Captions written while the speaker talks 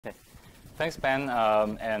Okay. Thanks, Ben,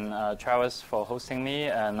 and Travis for hosting me.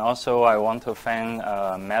 And also, I want to thank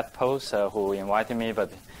Matt Post, who invited me,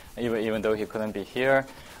 but even though he couldn't be here.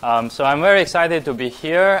 So I'm very excited to be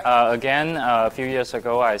here. Again, a few years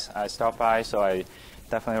ago, I stopped by, so I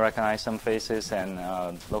definitely recognize some faces and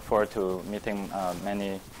look forward to meeting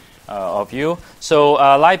many of you. So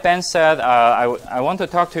like Ben said, I want to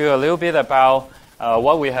talk to you a little bit about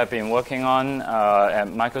what we have been working on at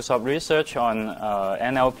Microsoft Research on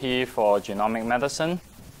NLP for genomic medicine.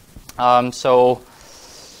 So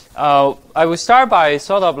I will start by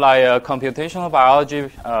sort of like a computational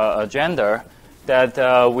biology agenda that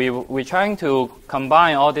we're trying to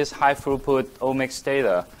combine all this high-throughput omics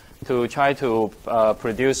data to try to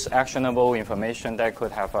produce actionable information that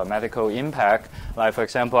could have a medical impact, like, for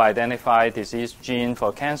example, identify disease gene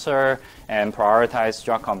for cancer and prioritize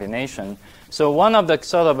drug combination. So one of the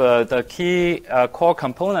sort of the key core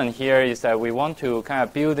component here is that we want to kind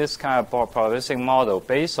of build this kind of probabilistic model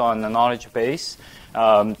based on the knowledge base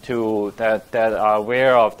that are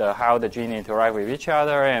aware of how the gene interact with each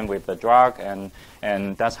other and with the drug,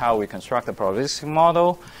 and that's how we construct the probabilistic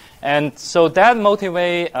model. And so that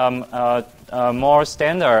motivates more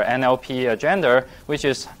standard NLP agenda, which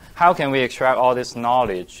is how can we extract all this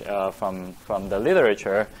knowledge from the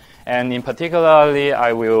literature. And in particularly,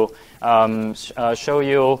 I will show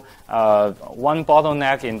you one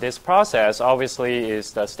bottleneck in this process, obviously,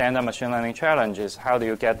 is the standard machine learning challenge, is how do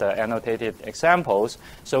you get the annotated examples.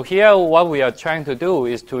 So here, what we are trying to do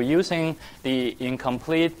is to using the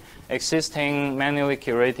incomplete existing manually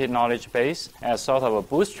curated knowledge base as sort of a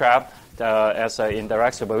bootstrap as an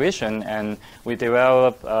indirect supervision, and we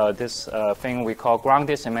develop this thing we call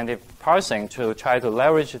grounded semantic parsing to try to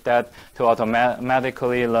leverage that to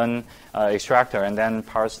automatically learn extractor and then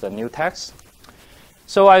parse the new text.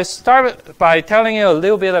 So I start by telling you a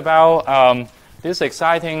little bit about this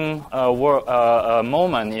exciting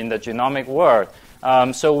moment in the genomic world.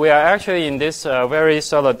 So we are actually in this very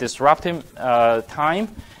sort of disruptive time.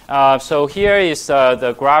 So here is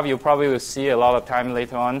the graph you probably will see a lot of time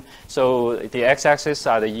later on. So the x-axis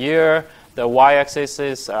are the year, the y-axis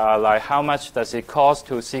is like how much does it cost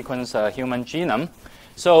to sequence a human genome.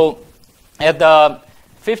 So at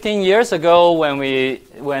 15 years ago, when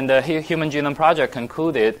the Human Genome Project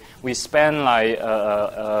concluded, we spent like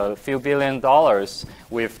a few $1 billion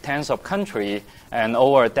with tens of countries and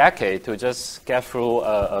over a decade to just get through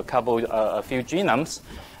a few genomes.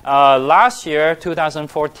 Last year,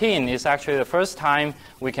 2014, is actually the first time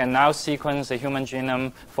we can now sequence the human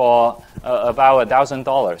genome for about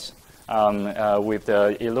 $1,000 with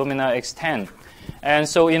the Illumina X10. And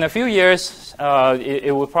so in a few years,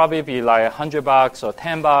 it will probably be like $100 or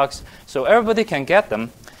 $10, so everybody can get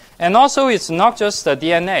them. And also, it's not just the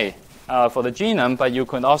DNA for the genome, but you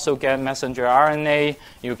can also get messenger RNA,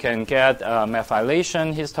 you can get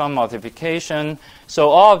methylation, histone modification. So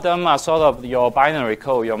all of them are sort of your binary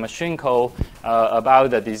code, your machine code about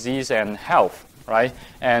the disease and health, right?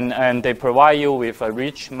 And they provide you with a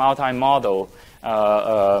rich multi-model. They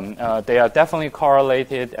are definitely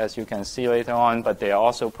correlated, as you can see later on, but they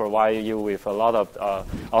also provide you with a lot of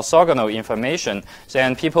orthogonal information.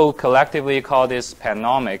 And people collectively call this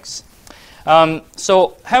Panomics.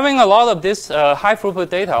 So having a lot of this high-throughput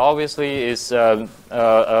data obviously is a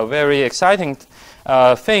very exciting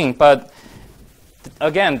thing, but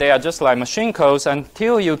again, they are just like machine codes.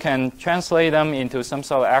 Until you can translate them into some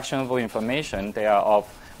sort of actionable information, they are of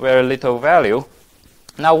very little value.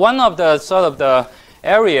 Now, one of the sort of the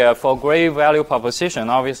area for great value proposition,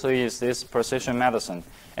 obviously, is this precision medicine.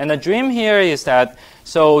 And the dream here is that,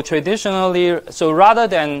 so rather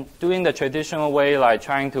than doing the traditional way, like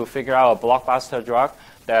trying to figure out a blockbuster drug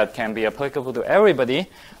that can be applicable to everybody,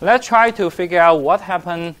 let's try to figure out what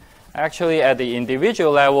happened actually at the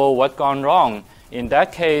individual level, what gone wrong in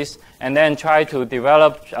that case, and then try to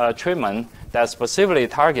develop treatment that specifically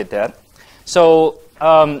target that. So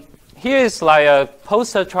here is like a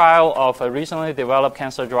poster trial of a recently developed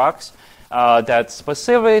cancer drugs that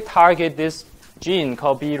specifically target this gene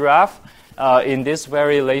called BRAF in this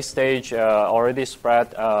very late stage already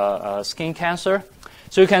spread skin cancer.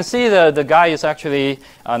 So you can see the guy is actually,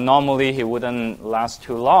 normally he wouldn't last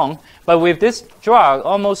too long. But with this drug,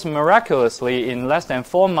 almost miraculously, in less than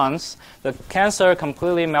 4 months, the cancer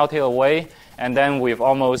completely melted away, and then with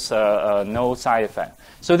almost no side effect.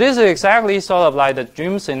 So this is exactly sort of like the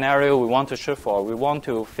dream scenario we want to shoot for. We want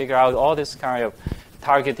to figure out all this kind of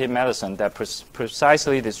targeted medicine that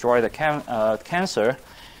precisely destroy the cancer.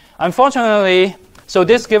 Unfortunately, so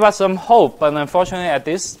this gives us some hope, but unfortunately at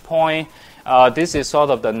this point, this is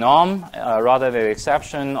sort of the norm rather than the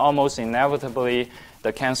exception. Almost inevitably,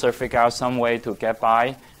 the cancer figure out some way to get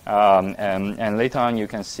by And later on, you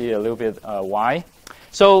can see a little bit why.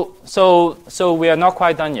 So we are not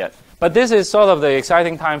quite done yet. But this is sort of the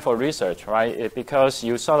exciting time for research, right? Because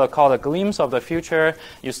you sort of caught a glimpse of the future.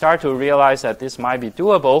 You start to realize that this might be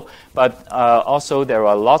doable, but also there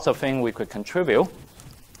are lots of things we could contribute.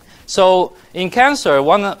 So in cancer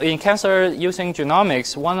using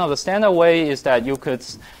genomics, one of the standard ways is that you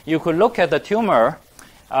could look at the tumor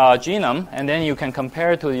genome, and then you can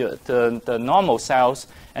compare it to the normal cells,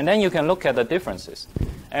 and then you can look at the differences.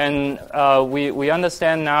 And we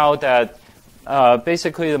understand now that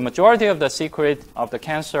basically the majority of the secret of the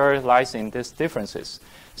cancer lies in these differences.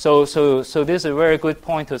 So this is a very good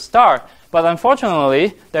point to start. But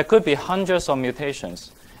unfortunately, there could be hundreds of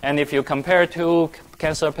mutations. And if you compare two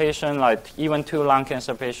cancer patients, like even two lung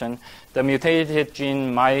cancer patients, the mutated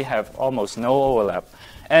gene might have almost no overlap.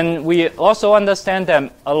 And we also understand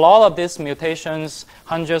that a lot of these mutations,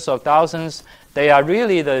 hundreds of thousands, they are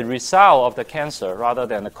really the result of the cancer rather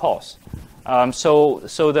than the cause. So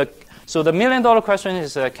the million-dollar question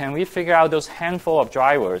is, can we figure out those handful of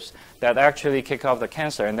drivers that actually kick off the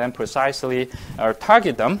cancer and then precisely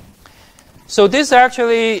target them? So this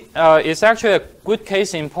actually is actually a good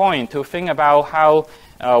case in point to think about how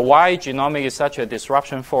why genomics is such a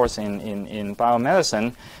disruption force in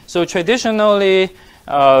biomedicine. So traditionally,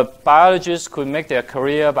 biologists could make their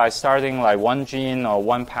career by starting like one gene or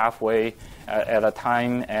one pathway at a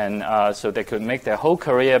time, and so they could make their whole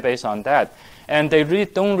career based on that. And they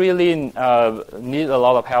don't really need a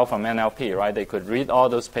lot of help from NLP, right? They could read all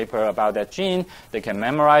those papers about that gene. They can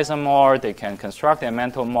memorize them more. They can construct their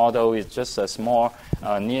mental model. It's just a small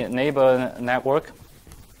neighbor network.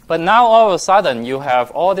 But now all of a sudden you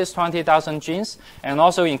have all these 20,000 genes, and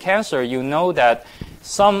also in cancer you know that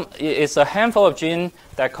it's a handful of genes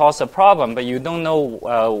that cause a problem, but you don't know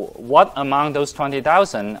what among those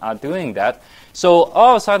 20,000 are doing that. So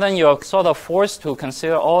all of a sudden you're sort of forced to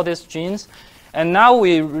consider all these genes. And now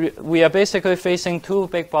we are basically facing two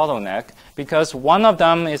big bottlenecks, because one of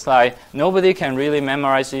them is like nobody can really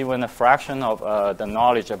memorize even a fraction of the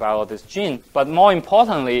knowledge about all this gene. But more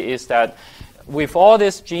importantly is that with all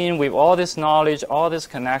this gene, with all this knowledge, all these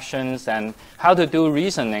connections, and how to do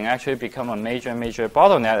reasoning actually become a major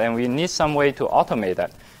bottleneck, and we need some way to automate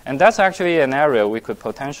that. And that's actually an area we could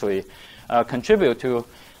potentially contribute to.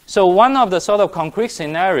 So one of the sort of concrete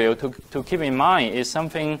scenario to keep in mind is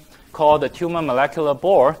something called the tumor molecular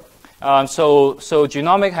board. So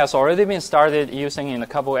genomics has already been started using in a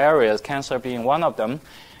couple areas, cancer being one of them.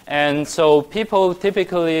 And so people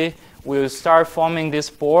typically will start forming this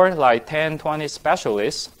board, like 10, 20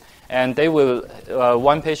 specialists. And they will,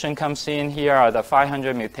 one patient comes in, here are the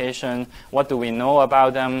 500 mutations. What do we know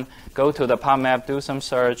about them? Go to the PubMed, do some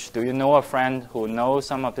search. Do you know a friend who knows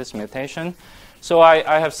some of this mutation? So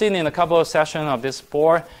I have seen in a couple of sessions of this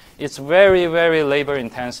board, it's very labor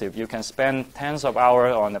intensive. You can spend tens of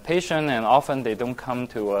hours on a patient, and often they don't come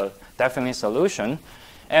to a definite solution.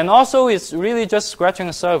 And also, it's really just scratching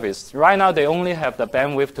the surface. Right now, they only have the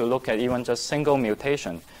bandwidth to look at even just single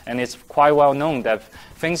mutation. And it's quite well known that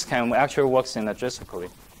things can actually work synergistically.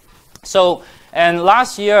 So, and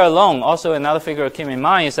last year alone, also another figure to keep in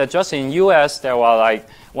mind is that just in US, there were like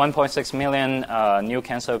 1.6 million new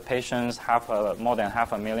cancer patients, more than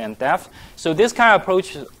 500,000 deaths. So this kind of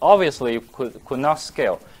approach obviously could not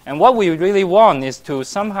scale. And what we really want is to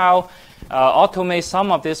somehow automate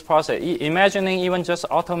some of this process. Imagining even just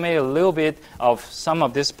automate a little bit of some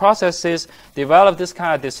of these processes, develop this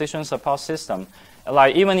kind of decision support system.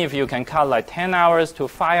 Like even if you can cut like 10 hours to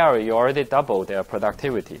 5 hours, you already double their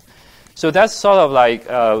productivity. So that's sort of like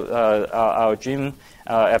our dream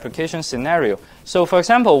application scenario. So for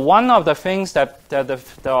example, one of the things that the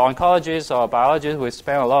oncologists or biologists will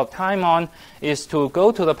spend a lot of time on is to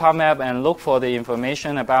go to the PubMed and look for the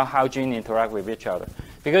information about how genes interact with each other.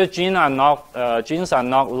 Because genes are not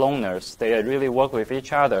loners. They really work with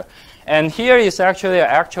each other. And here is actually an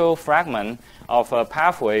actual fragment of a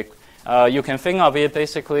pathway. You can think of it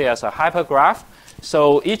basically as a hypergraph.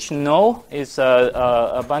 So each node is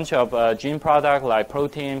a bunch of gene products like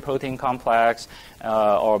protein complex,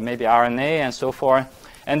 or maybe RNA and so forth.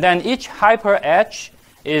 And then each hyper edge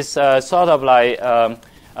is sort of like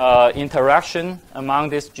interaction among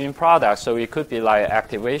these gene products. So it could be like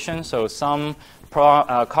activation. So some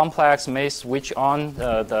complex may switch on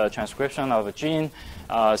the transcription of a gene.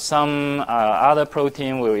 Some other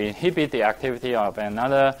protein will inhibit the activity of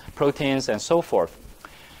another proteins and so forth.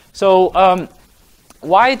 So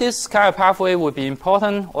why this kind of pathway would be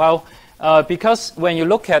important? Well, because when you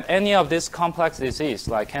look at any of these complex disease,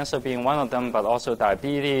 like cancer being one of them, but also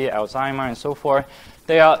diabetes, Alzheimer's, and so forth,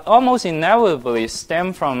 they are almost inevitably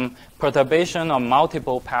stem from perturbation of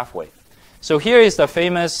multiple pathways. So here is the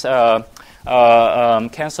famous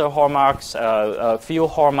cancer hallmarks, few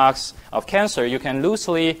hallmarks of cancer. You can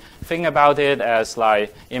loosely think about it as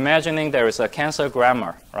like imagining there is a cancer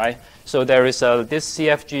grammar, right? So there is this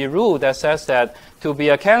CFG rule that says that to be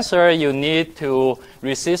a cancer, you need to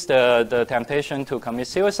resist the temptation to commit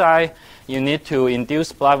suicide, you need to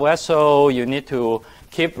induce blood vessel, you need to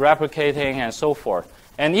keep replicating, and so forth.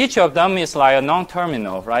 And each of them is like a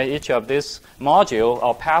non-terminal, right? Each of this module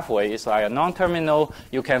or pathway is like a non-terminal.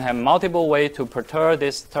 You can have multiple ways to perturb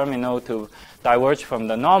this terminal to diverge from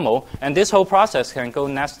the normal. And this whole process can go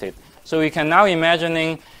nested. So you can now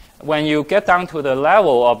imagining when you get down to the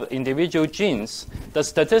level of individual genes, the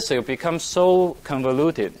statistics become so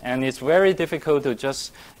convoluted. And it's very difficult to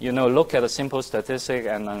just look at a simple statistic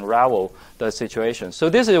and unravel the situation.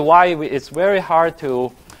 So this is why it's very hard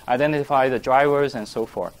to identify the drivers and so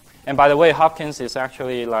forth. And by the way, Hopkins is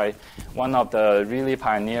actually like one of the really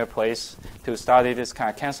pioneer place to study this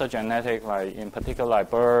kind of cancer genetic, like in particular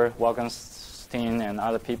like Burr, Wagenstein, and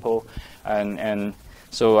other people. And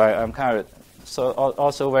so I'm kind of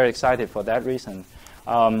also very excited for that reason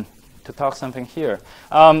to talk something here.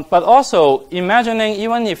 But also imagining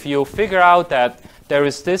even if you figure out that there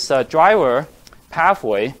is this driver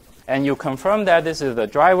pathway, and you confirm that this is the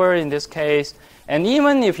driver in this case, and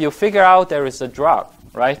even if you figure out there is a drug,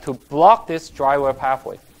 right, to block this driver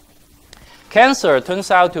pathway, cancer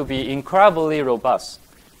turns out to be incredibly robust.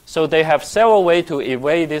 So they have several ways to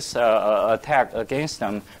evade this attack against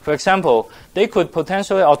them. For example, they could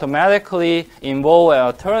potentially automatically involve an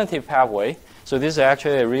alternative pathway. So this is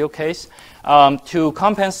actually a real case to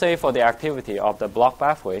compensate for the activity of the block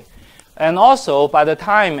pathway. And also, by the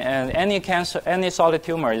time any cancer, any solid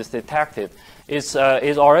tumor is detected,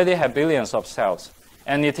 it already have billions of cells.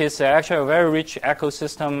 And it is actually a very rich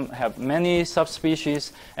ecosystem, have many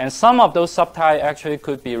subspecies, and some of those subtypes actually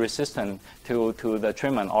could be resistant to the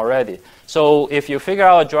treatment already. So if you figure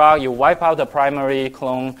out a drug, you wipe out the primary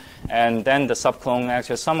clone, and then the subclone,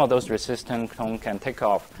 actually some of those resistant clones can take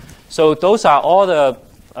off. So those are all the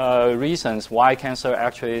reasons why cancer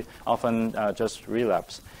actually often just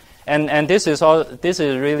relapse. And this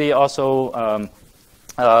is really also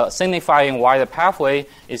signifying why the pathway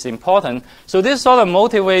is important. So this sort of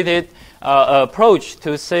motivated approach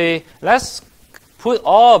to say, let's put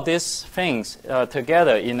all of these things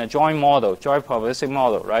together in a joint model, joint probabilistic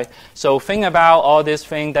model, right? So think about all these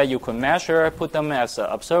things that you could measure, put them as an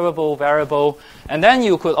observable variable, and then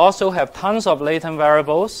you could also have tons of latent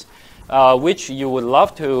variables, which you would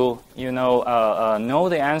love to, know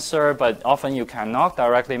the answer, but often you cannot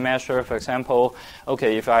directly measure. For example,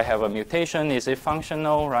 okay, if I have a mutation, is it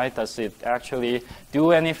functional, right? Does it actually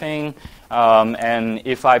do anything? And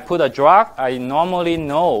if I put a drug, I normally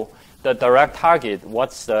know the direct target,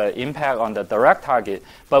 what's the impact on the direct target.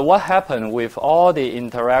 But what happened with all the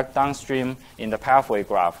interact downstream in the pathway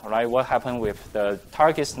graph, right? What happened with the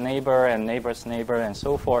target's neighbor and neighbor's neighbor and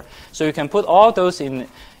so forth. So you can put all those in,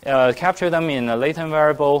 capture them in a latent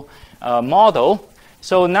variable model.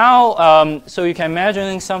 So now, so you can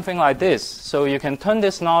imagine something like this. So you can turn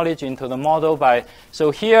this knowledge into the model by, so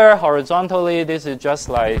here horizontally, this is just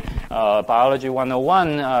like biology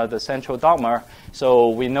 101, the central dogma. So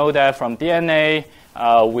we know that from DNA,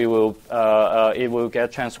 it will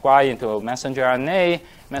get transcribed into messenger RNA.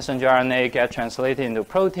 Messenger RNA get translated into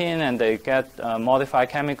protein, and they get modified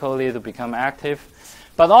chemically to become active.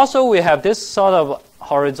 But also we have this sort of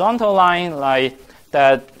horizontal line like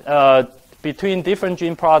that between different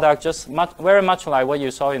gene products, just very much like what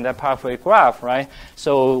you saw in that pathway graph, right?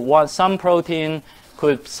 So some protein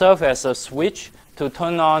could serve as a switch to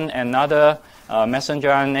turn on another messenger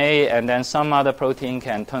RNA, and then some other protein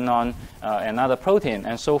can turn on another protein,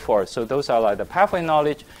 and so forth. So those are like the pathway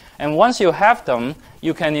knowledge. And once you have them,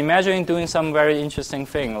 you can imagine doing some very interesting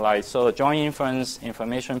thing, like joint inference,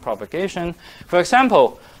 information propagation. For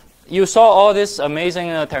example, you saw all this amazing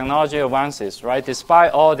technology advances, right?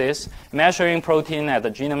 Despite all this, measuring protein at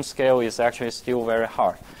the genome scale is actually still very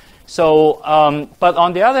hard. So, but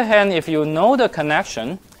on the other hand, if you know the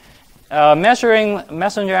connection, measuring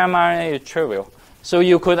messenger mRNA is trivial. So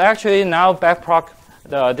you could actually now backprog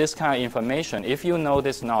this kind of information if you know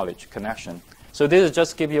this knowledge connection. So this is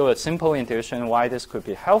just give you a simple intuition why this could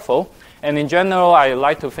be helpful. And in general, I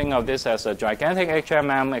like to think of this as a gigantic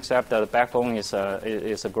HMM, except that the backbone is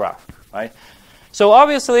a graph, right? So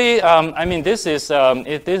obviously, I mean, this is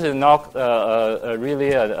not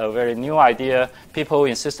really a very new idea. People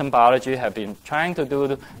in system biology have been trying to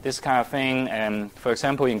do this kind of thing. And for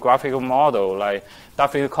example, in graphical model, like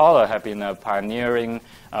W. Collar have been pioneering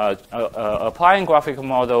applying graphical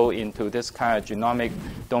model into this kind of genomic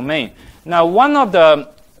domain. Now,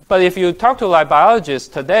 but if you talk to like biologists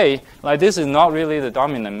today, like this is not really the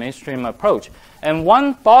dominant mainstream approach. And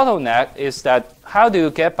one bottleneck is that how do you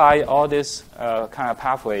get by all these kind of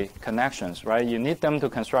pathway connections, right? You need them to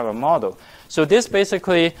construct a model. So this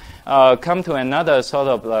basically come to another sort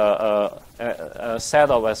of a set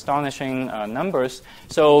of astonishing numbers.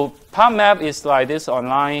 So PubMed is like this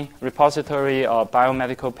online repository of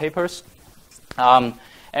biomedical papers.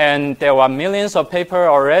 And there are millions of papers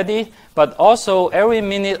already, but also every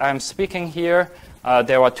minute I'm speaking here,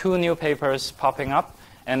 there are 2 new papers popping up.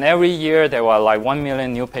 And every year there were like 1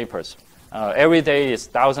 million new papers. Every day is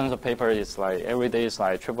thousands of papers. It's like every day is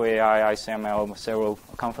like AAAI, ICML, several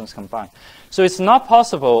conferences combined. So it's not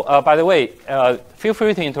possible. By the way, feel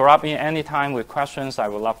free to interrupt me anytime with questions. I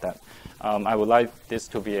would love that. I would like this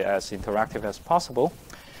to be as interactive as possible.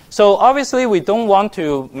 So obviously we don't want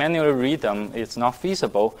to manually read them. It's not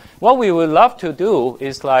feasible. What we would love to do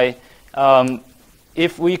is like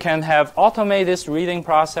if we can have automate this reading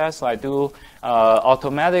process, like do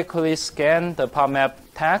automatically scan the PubMed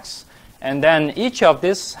text, and then each of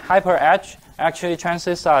these hyperedge actually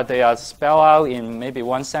chances are they are spelled out in maybe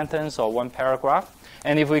 1 sentence or 1 paragraph.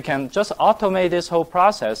 And if we can just automate this whole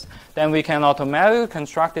process, then we can automatically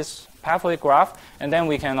construct this pathway graph, and then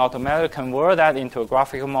we can automatically convert that into a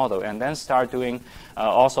graphical model, and then start doing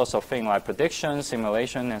all sorts of things like prediction,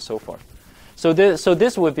 simulation, and so forth. So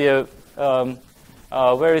this would be a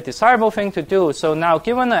very desirable thing to do. So now,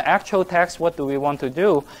 given the actual text, what do we want to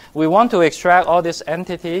do? We want to extract all this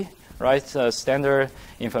entity, right? Standard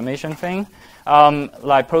information thing,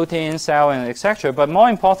 like protein, cell, and etc. But more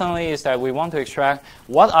importantly is that we want to extract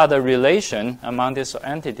what are the relation among this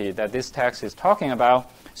entity that this text is talking about.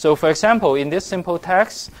 So for example, in this simple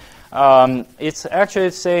text, it's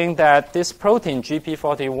actually saying that this protein,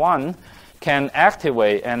 GP41, can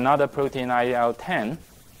activate another protein, IL-10.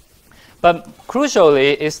 But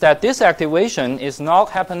crucially is that this activation is not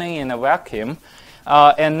happening in a vacuum.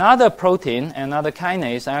 Another protein, another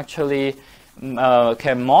kinase, actually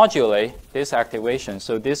can modulate this activation.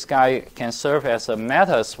 So this guy can serve as a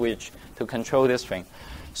meta switch to control this thing.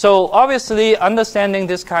 So obviously, understanding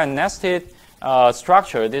this kind of nested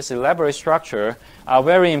structure, this elaborate structure, are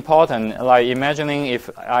very important. Like imagining if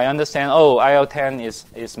I understand, oh, IL-10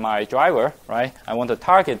 is my driver, right? I want to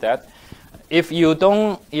target that. If you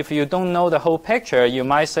don't know the whole picture, you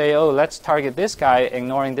might say, oh, let's target this guy,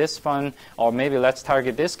 ignoring this one, or maybe let's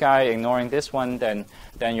target this guy, ignoring this one. Then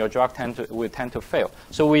your drug will tend to fail.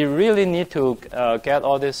 So we really need to get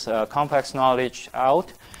all this complex knowledge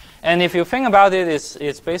out. And if you think about it,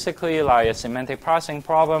 it's basically like a semantic parsing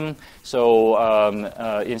problem. So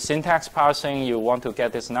in syntax parsing, you want to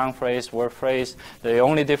get this noun phrase, word phrase. The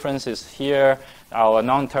only difference is here, our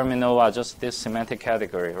non-terminal are just this semantic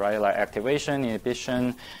category, right? Like activation,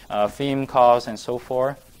 inhibition, theme, cause, and so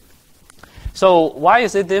forth. So why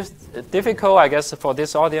is it difficult? I guess for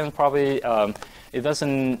this audience, probably it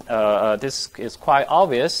doesn't. This is quite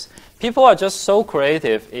obvious. People are just so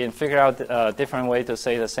creative in figuring out a different way to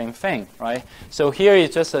say the same thing, right? So here is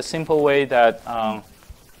just a simple way that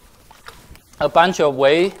a bunch of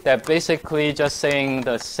ways that basically just saying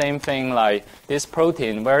the same thing, like this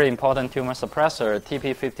protein, very important tumor suppressor,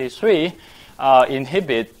 TP53,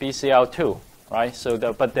 inhibit BCL2, right? So,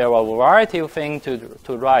 but there are a variety of things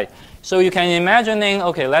to write. So you can imagining,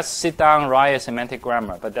 okay, let's sit down, write a semantic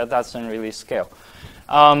grammar, but that doesn't really scale.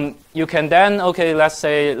 You can then, okay,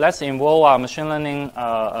 let's involve our machine learning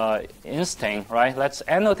instinct, right? Let's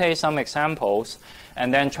annotate some examples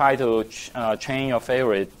and then try to train your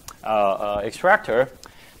favorite extractor.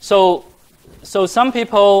 So some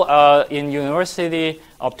people in University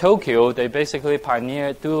of Tokyo, they basically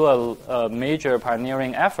do a major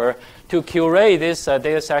pioneering effort to curate this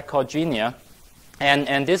data set called Genia.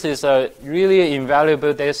 And this is a really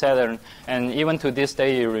invaluable data set, and even to this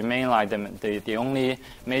day, it remains like the only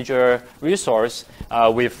major resource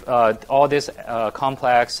with all this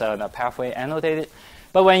complex pathway annotated.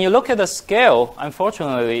 But when you look at the scale,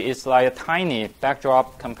 unfortunately, it's like a tiny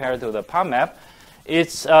backdrop compared to the PubMed.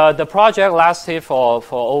 It's the project lasted for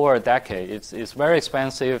over a decade. It's very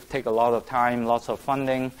expensive, take a lot of time, lots of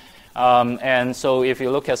funding. And so if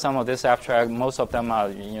you look at some of this abstract, most of them are,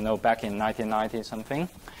 back in 1990 something.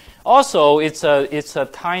 Also, it's a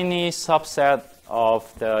tiny subset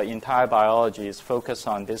of the entire biology is focused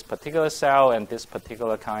on this particular cell and this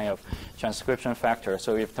particular kind of transcription factor.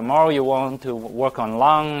 So if tomorrow you want to work on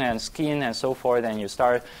lung and skin and so forth, and you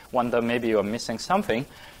start wonder maybe you're missing something.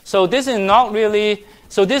 So this is not really.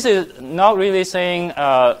 So this is not really saying.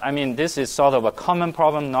 I mean, this is sort of a common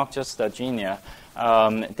problem, not just the genia.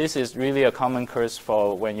 This is really a common curse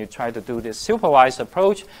for when you try to do this supervised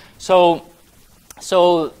approach.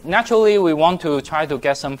 So naturally, we want to try to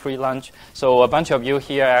get some free lunch. So a bunch of you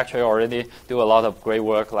here actually already do a lot of great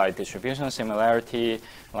work, like distribution similarity,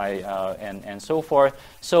 like and so forth.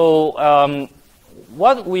 So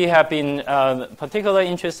what we have been particularly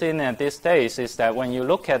interested in at this stage is that when you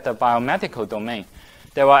look at the biomedical domain,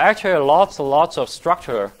 there are actually lots of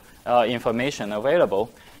structure information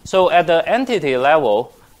available. So at the entity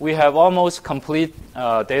level, we have almost complete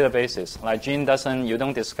databases. Like gene you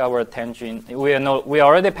don't discover 10 genes. We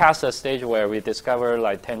already passed the stage where we discover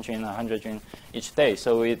like 10 genes, 100 genes each day.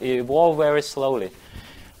 So it evolved very slowly.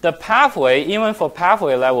 The pathway, even for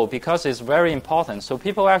pathway level, because it's very important, so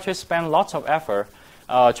people actually spend lots of effort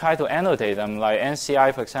try to annotate them. Like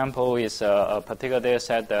NCI, for example, is a particular data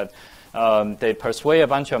set that they persuade a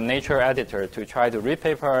bunch of Nature editor to try to read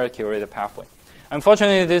paper, curate the pathway.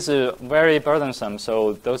 Unfortunately, this is very burdensome,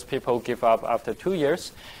 so those people give up after 2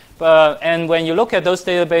 years. And when you look at those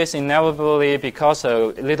databases, inevitably, because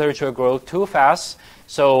literature grows too fast,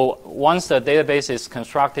 so once the database is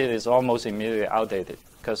constructed, it's almost immediately outdated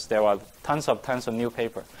because there are tons of new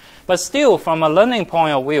papers. But still, from a learning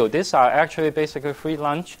point of view, these are actually basically free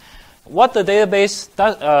lunch. What the database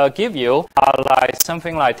does give you are like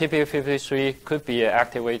something like TP53 could be an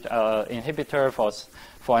activate inhibitor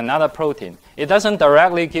for another protein. It doesn't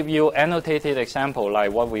directly give you annotated example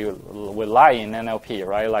like what we would like in NLP,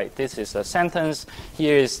 right? Like this is a sentence,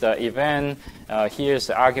 here is the event, here is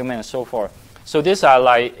the argument, and so forth. So these are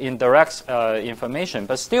like indirect information.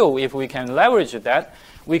 But still, if we can leverage that,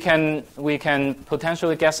 we can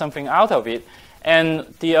potentially get something out of it. And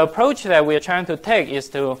the approach that we're trying to take is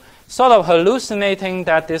to sort of hallucinating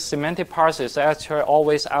that this semantic parse is actually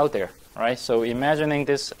always out there. Right? So imagining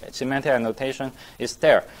this semantic annotation is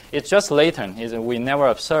there. It's just latent. We never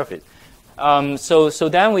observe it. So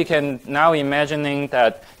then we can now imagining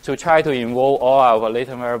that to try to involve all our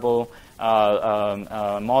latent variable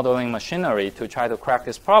modeling machinery to try to crack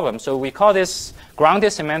this problem. So we call this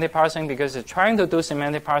grounded semantic parsing because it's trying to do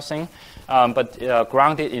semantic parsing, but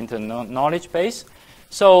grounded into knowledge base.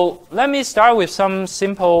 So let me start with some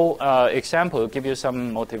simple example to give you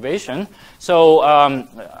some motivation. So,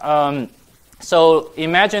 so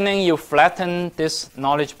imagining you flatten this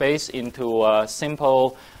knowledge base into a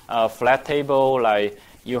simple flat table, like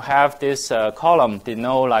you have this column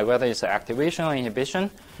denote like whether it's activation or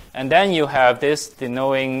inhibition, and then you have this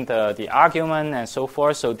denoting the argument and so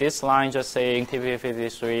forth. So this line just saying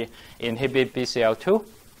TP53 inhibit BCL2.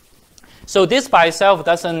 So this by itself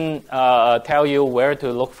doesn't tell you where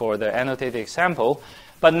to look for the annotated example.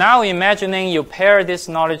 But now imagining you pair this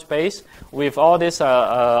knowledge base with all this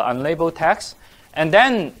unlabeled text. And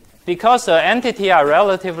then because the entity are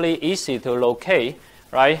relatively easy to locate,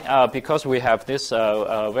 right, because we have this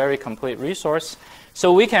very complete resource,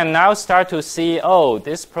 so we can now start to see, oh,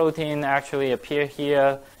 this protein actually appear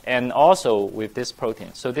here and also with this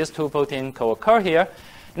protein. So these two proteins co-occur here.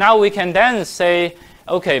 Now we can then say,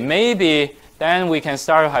 okay, maybe then we can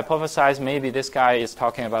start to hypothesize maybe this guy is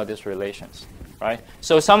talking about these relations, right?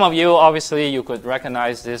 So some of you, obviously, you could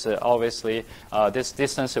recognize this, obviously, this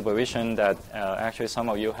distance supervision that actually some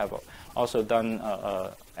of you have also done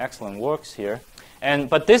excellent works here.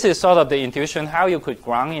 But this is sort of the intuition, how you could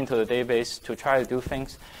ground into the database to try to do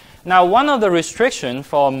things. Now, one of the restrictions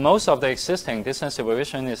for most of the existing distance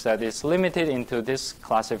supervision is that it's limited into this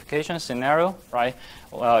classification scenario, right?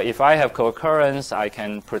 If I have co-occurrence, I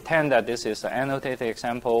can pretend that this is an annotated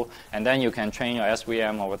example, and then you can train your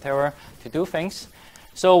SVM or whatever to do things.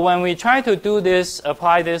 So when we try to do this,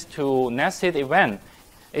 apply this to nested event,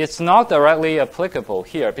 it's not directly applicable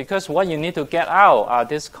here because what you need to get out are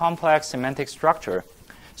this complex semantic structure.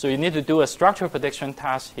 So you need to do a structure prediction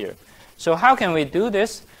task here. So how can we do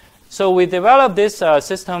this? So we developed this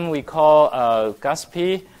system we call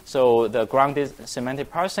GUSP, so the grounded semantic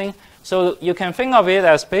parsing. So you can think of it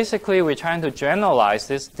as basically we're trying to generalize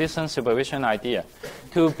this distance supervision idea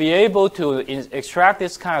to be able to extract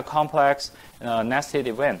this kind of complex nested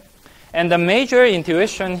event. And the major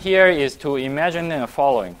intuition here is to imagine the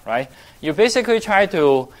following, right? You basically try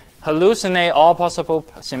to hallucinate all possible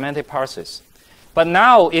semantic parses. But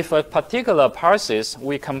now if a particular parses,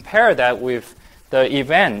 we compare that with the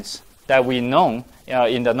events that we know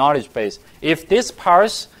in the knowledge base. If this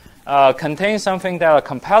parse contain something that are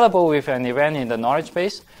compatible with an event in the knowledge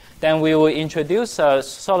base, then we will introduce a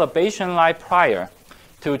sort of Bayesian-like prior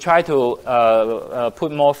to try to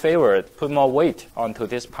put more weight onto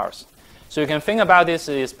this parse. So you can think about this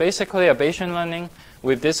as basically a Bayesian learning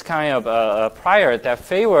with this kind of prior that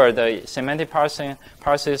favor the semantic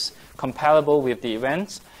parses compatible with the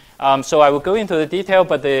events. So I will go into the detail,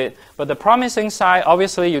 but the promising side,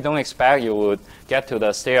 obviously, you don't expect you would get to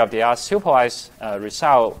the state-of-the-art supervised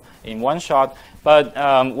result in one shot. But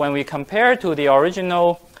when we compare to the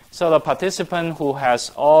original sort of participant who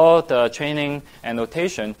has all the training and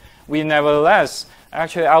notation, we nevertheless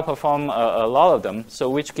actually outperform a lot of them, so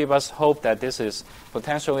which give us hope that this is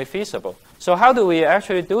potentially feasible. So how do we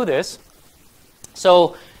actually do this?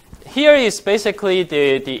 So here is basically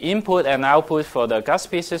the input and output for the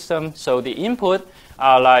Gatsby system. So the input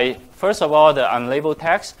are like, first of all, the unlabeled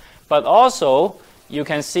text, but also you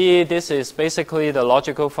can see this is basically the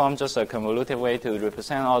logical form, just a convoluted way to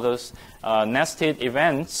represent all those nested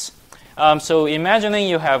events. So imagining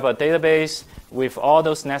you have a database with all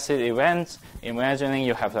those nested events, imagining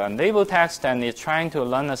you have an unlabeled text, and it's trying to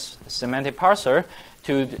learn a semantic parser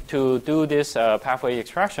to do this pathway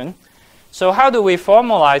extraction. So how do we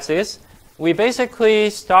formalize this? We basically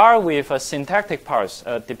start with a syntactic parse,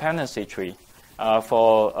 a dependency tree.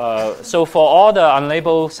 So for all the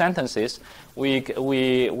unlabeled sentences,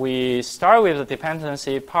 we start with the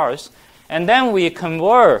dependency parse, and then we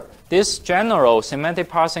convert this general semantic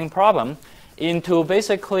parsing problem into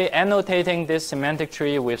basically annotating this semantic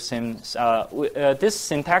tree with this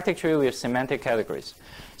syntactic tree with semantic categories.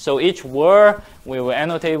 So each word we will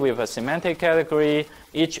annotate with a semantic category.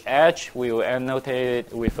 Each edge we will annotate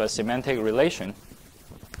it with a semantic relation.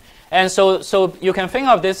 And so you can think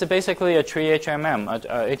of this as basically a tree HMM,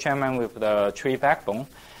 a HMM with the tree backbone.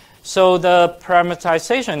 So the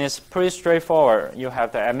parameterization is pretty straightforward. You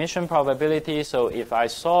have the admission probability. So if I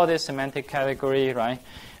saw this semantic category, right,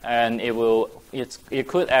 and it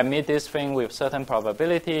could admit this thing with certain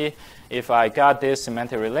probability. If I got this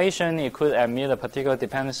semantic relation, it could admit a particular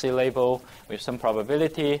dependency label with some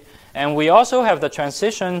probability. And we also have the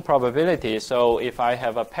transition probability. So if I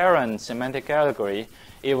have a parent semantic category,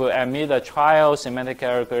 it will admit a child semantic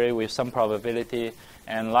category with some probability,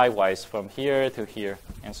 and likewise from here to here,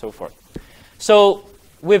 and so forth. So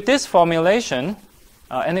with this formulation,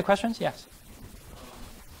 any questions? Yes.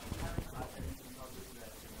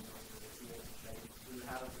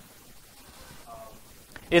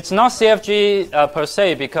 It's not CFG per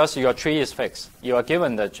se because your tree is fixed. You are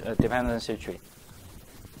given the dependency tree.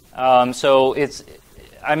 So it's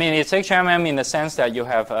HMM in the sense that you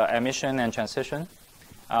have admission and transition.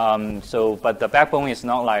 But the backbone is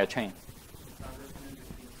not like a chain.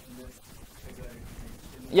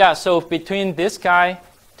 Yeah, so between this guy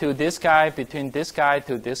to this guy, between this guy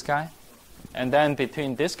to this guy, and then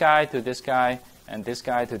between this guy to this guy, and this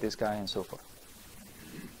guy to this guy, and so forth.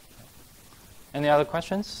 Any other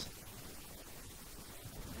questions?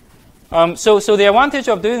 So the advantage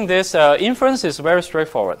of doing this, inference is very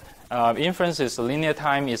straightforward. Inference is linear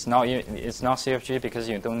time. It's not CFG because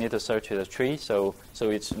you don't need to search the tree. So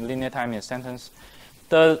it's linear time in sentence.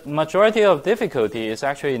 The majority of difficulty is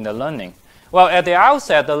actually in the learning. Well, at the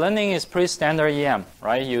outset, the learning is pretty standard EM,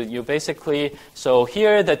 right? You basically, so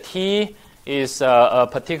here the T is a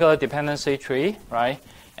particular dependency tree, right?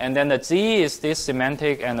 And then the Z is this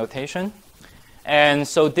semantic annotation. And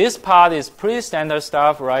so this part is pretty standard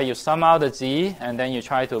stuff, right? You sum out the Z, and then you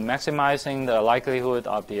try to maximizing the likelihood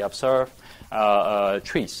of the observed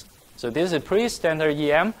trees. So this is pretty standard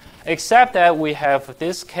EM, except that we have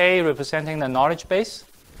this K representing the knowledge base.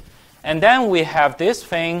 And then we have this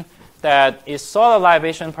thing that is sort of like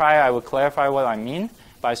Bayesian prior. I will clarify what I mean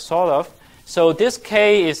by sort of. So this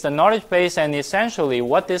K is the knowledge base, and essentially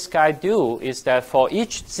what this guy do is that for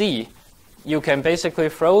each Z, you can basically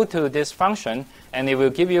throw to this function, and it will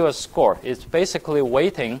give you a score. It's basically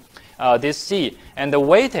weighting this Z. And the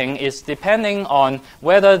weighting is depending on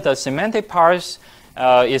whether the semantic parse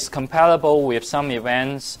is compatible with some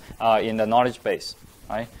events in the knowledge base,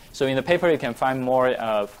 right? So in the paper, you can find more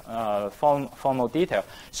formal detail.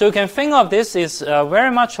 So you can think of this as very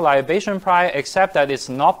much like Bayesian prior, except that it's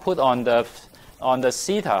not put on the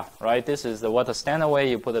theta, right? This is what the standard way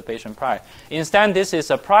you put a Bayesian prior. Instead, this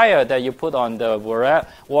is a prior that you put on the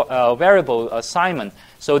variable assignment.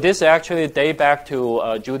 So this actually dates back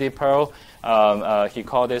to Judy Pearl. He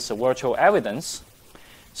called this virtual evidence.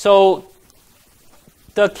 So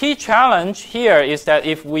the key challenge here is that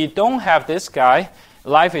if we don't have this guy,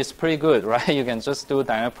 life is pretty good, right? You can just do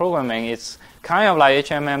dynamic programming. It's kind of like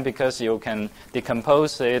HMM because you can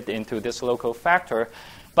decompose it into this local factor.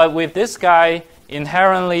 But with this guy,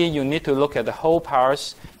 inherently you need to look at the whole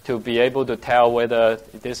parse to be able to tell whether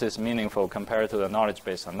this is meaningful compared to the knowledge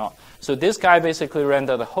base or not. So this guy basically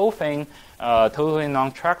rendered the whole thing totally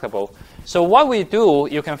non-tractable. So what we do,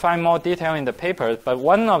 you can find more detail in the paper, but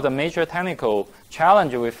one of the major technical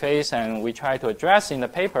challenges we face and we try to address in the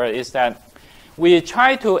paper is that we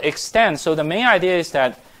try to extend. So the main idea is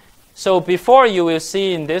that, so before you will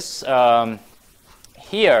see in this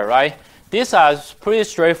here, right? These are pretty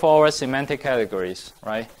straightforward semantic categories,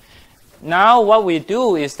 right? Now what we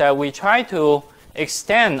do is that we try to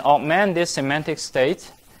augment this semantic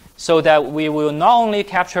state so that we will not only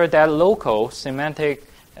capture that local semantic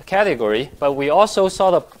category, but we also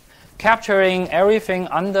sort of capturing everything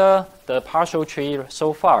under the partial tree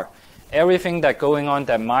so far. Everything that's going on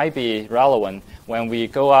that might be relevant when we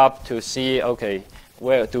go up to see, okay,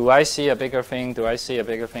 where do I see a bigger thing? Do I see a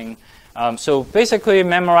bigger thing? So basically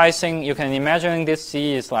memorizing, you can imagine this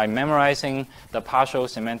C is like memorizing the partial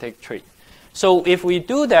semantic tree. So if we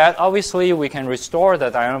do that, obviously we can restore the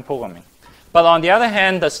diagonal programming. But on the other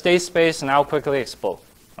hand, the state space now quickly explode,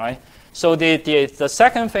 right? So the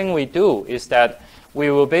second thing we do is that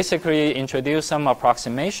we will basically introduce some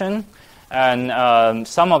approximation, and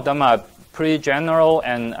some of them are pretty general,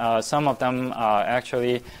 and some of them are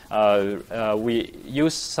actually, we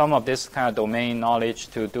use some of this kind of domain knowledge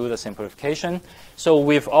to do the simplification. So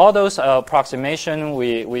with all those approximation,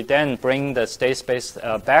 we then bring the state space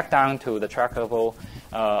back down to the trackable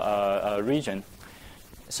region.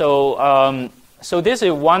 So, so this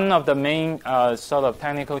is one of the main sort of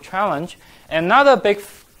technical challenge. Another big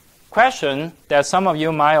question that some of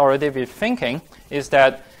you might already be thinking is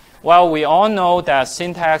that, well, we all know that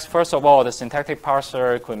syntax, first of all, the syntactic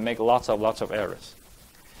parser could make lots of errors.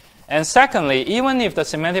 And secondly, even if the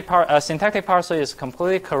syntactic parser is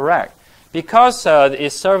completely correct, because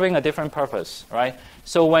it's serving a different purpose, right?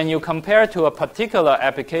 So when you compare to a particular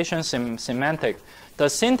application semantic, the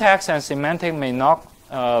syntax and semantic may not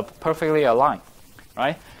perfectly align,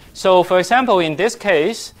 right? So for example, in this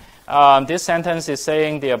case, this sentence is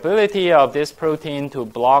saying the ability of this protein to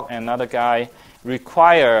block another guy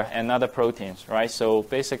require another proteins, right? So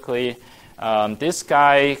basically, this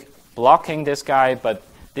guy blocking this guy, but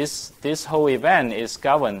this whole event is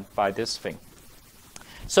governed by this thing.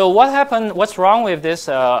 So what happened? What's wrong with this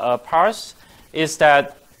parse is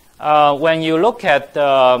that when you look at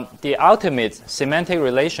the ultimate semantic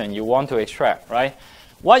relation you want to extract, right?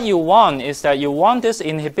 What you want is that you want this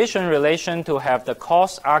inhibition relation to have the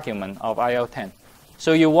cost argument of IL10.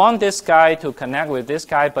 So you want this guy to connect with this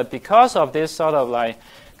guy, but because of this sort of like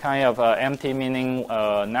kind of empty meaning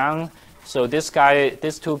noun, so these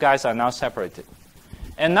two guys are now separated.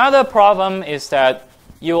 Another problem is that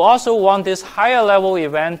you also want this higher level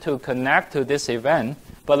event to connect to this event,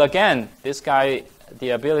 but again, this guy,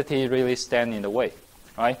 the ability really stand in the way,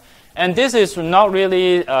 right? And this is not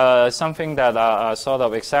really something that are sort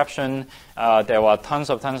of exception. There were tons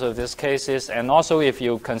of these cases. And also, if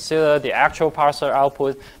you consider the actual parser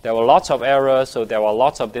output, there were lots of errors. So there were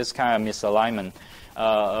lots of this kind of misalignment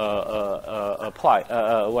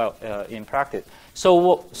in practice.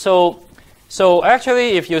 So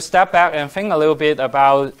actually, if you step back and think a little bit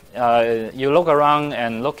about, you look around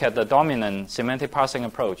and look at the dominant semantic parsing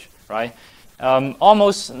approach, right?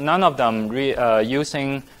 Almost none of them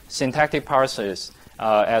using syntactic parsers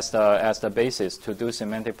as the basis to do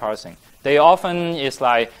semantic parsing. They often is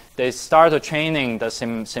like they start training the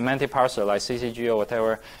semantic parser like CCG or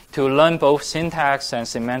whatever to learn both syntax and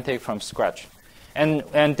semantic from scratch.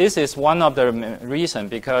 And this is one of the reasons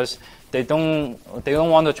because they don't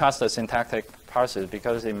want to trust the syntactic parsers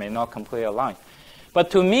because it may not completely align.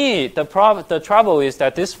 But to me, the trouble is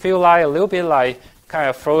that this feels like a little bit like kind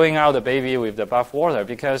of throwing out the baby with the bathwater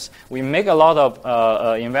because we make a lot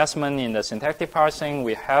of investment in the syntactic parsing.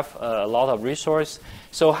 We have a lot of resource.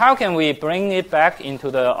 So how can we bring it back into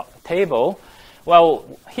the table? Well,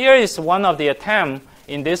 here is one of the attempts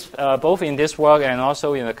in this, both in this work and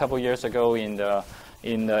also in a couple years ago in the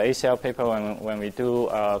ACL paper when we do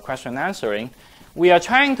question answering. We are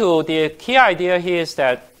trying to, the key idea here is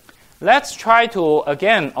that let's try to,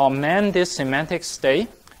 again, augment this semantic state.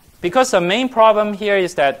 Because the main problem here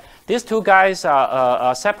is that these two guys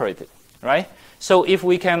are separated, right? So if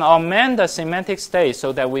we can augment the semantic state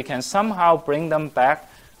so that we can somehow bring them back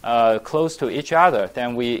close to each other,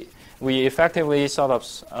 then we effectively sort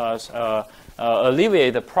of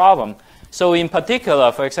alleviate the problem. So in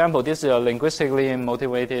particular, for example, this is a linguistically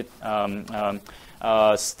motivated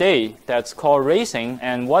state that's called racing.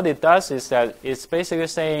 And what it does is that it's basically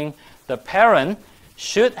saying the parent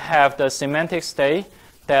should have the semantic state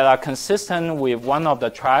that are consistent with one of the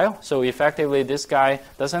trial. So effectively, this guy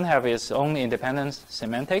doesn't have his own independent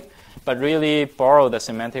semantic, but really borrow the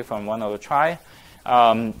semantic from one of the trial.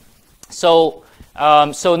 So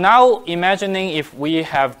now imagining if we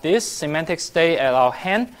have this semantic state at our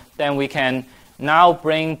hand, then we can now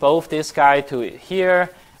bring both this guy to here.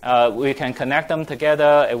 We can connect them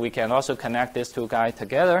together, and we can also connect these two guys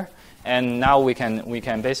together. And now we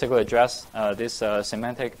can basically address this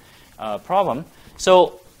semantic problem.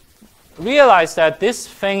 So realize that this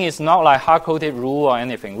thing is not like hard-coded rule or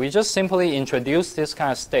anything. We just simply introduce this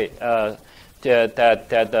kind of state that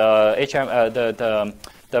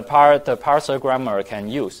the parser grammar can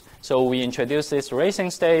use. So we introduce this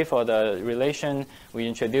racing state for the relation. We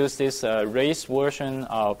introduce this race version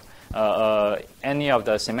of any of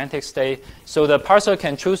the semantic state. So the parser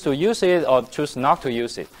can choose to use it or choose not to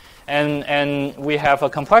use it. And we have a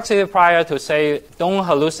complexity prior to say, don't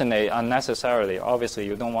hallucinate unnecessarily. Obviously,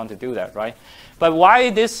 you don't want to do that, right? But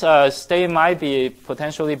why this state might be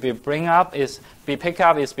potentially be picked up is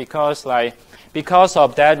because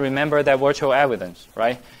of that, remember that virtual evidence,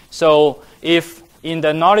 right? So if in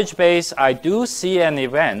the knowledge base, I do see an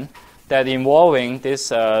event that involving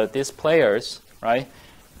these players, right?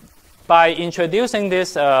 By introducing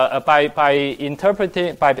this, by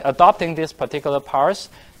adopting this particular parse,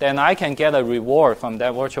 then I can get a reward from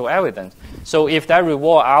that virtual evidence. So if that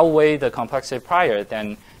reward outweighs the complexity prior,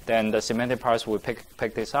 then the semantic parse will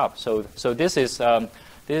pick this up. So this is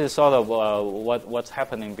sort of what's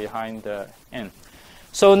happening behind the end.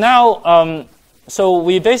 So now, so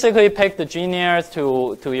we basically pick the g-near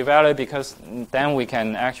to evaluate, because then we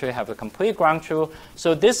can actually have a complete ground truth.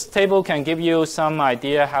 So this table can give you some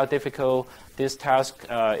idea how difficult this task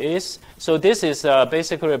is. So this is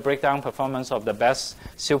basically a breakdown performance of the best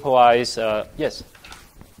supervised. Yes?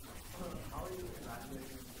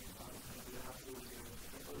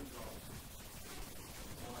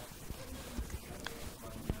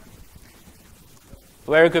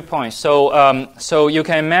 Very good point. So, so you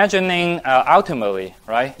can imagining ultimately,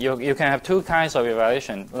 right? You can have two kinds of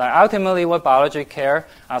evaluation. Like ultimately, what biology care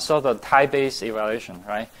are sort of type-based evaluation,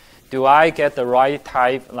 right? Do I get the right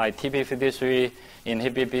type, like TP53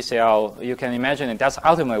 inhibit BCL? You can imagine it. That's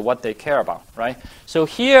ultimately what they care about, right? So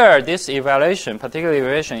here, this evaluation, particular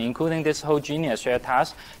evaluation, including this whole genius shared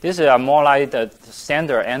task, this is more like the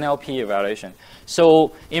standard NLP evaluation.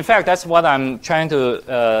 So in fact, that's what I'm trying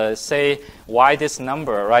to say. Why this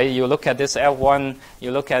number, right? You look at this F1,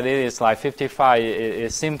 you look at it, it's like 55.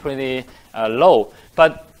 It seems pretty low.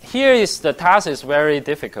 But here is the task is very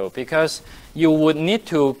difficult, because you would need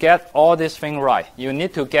to get all this thing right. You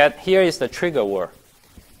need to get, here is the trigger word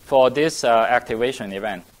for this activation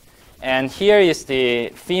event. And here is the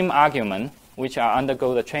theme argument, which are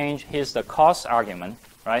undergo the change. Here's the cause argument,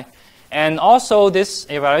 right? And also this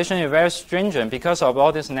evaluation is very stringent because of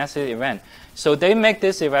all this nested event. So they make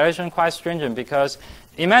this evaluation quite stringent, because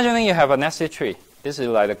imagining you have a nested tree. This is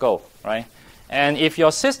like the goal, right? And if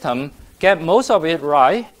your system get most of it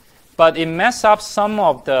right, but it mess up some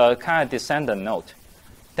of the kind of descendant node,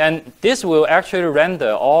 then this will actually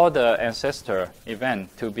render all the ancestor event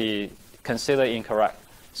to be considered incorrect.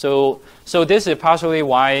 So this is partially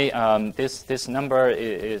why this number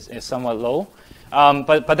is somewhat low.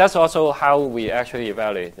 But that's also how we actually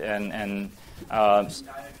evaluate. And I'm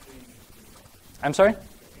sorry?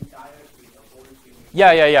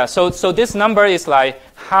 Yeah. So this number is like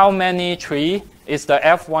how many tree is the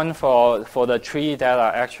F1 for the tree that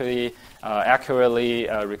are actually accurately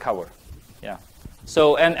recovered. Yeah.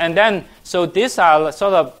 So and then so these are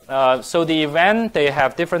sort of so the event, they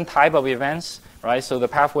have different type of events, right? So the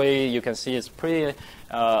pathway you can see is pretty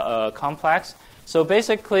complex. So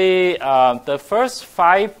basically, the first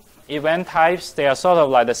 5 event types, they are sort of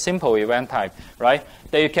like the simple event type, right?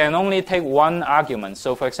 They can only take one argument.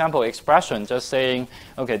 So for example, expression, just saying,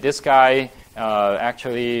 okay, this guy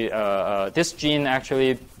actually, this gene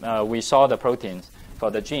actually, we saw the proteins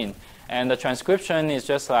for the gene. And the transcription is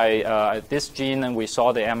just like this gene, and we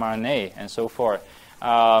saw the mRNA, and so forth.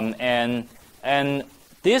 And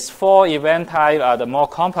these 4 event types are the more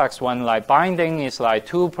complex one. Like binding is like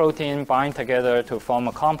 2 proteins bind together to form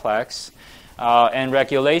a complex. And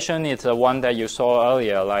regulation is the one that you saw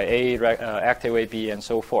earlier, like A activate B, and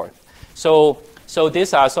so forth. So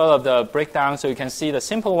these are sort of the breakdown. So you can see the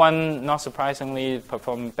simple one, not surprisingly,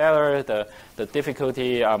 perform better. The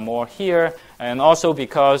difficulty are more here. And also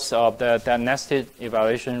because of the nested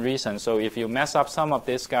evaluation reason. So if you mess up some of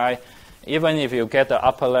this guy, even if you get the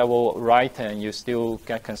upper level right, and you still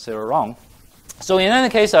get considered wrong. So in any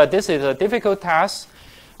case, this is a difficult task.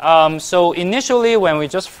 So initially, when we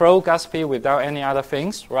just throw GASP without any other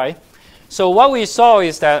things, right? So what we saw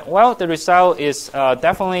is that, well, the result is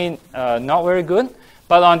definitely not very good.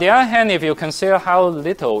 But on the other hand, if you consider how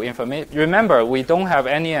little information, remember, we don't have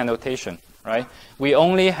any annotation, right? We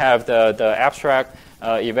only have the abstract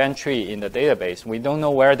event tree in the database. We don't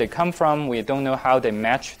know where they come from. We don't know how they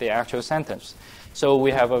match the actual sentence. So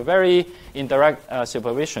we have a very indirect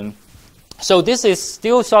supervision. So this is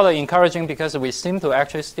still sort of encouraging because we seem to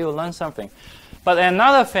actually still learn something. But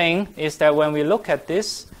another thing is that when we look at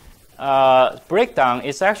this breakdown,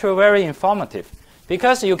 it's actually very informative.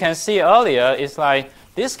 Because you can see earlier, it's like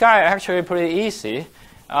this guy actually pretty easy,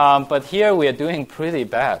 but here we are doing pretty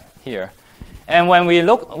bad here. And when we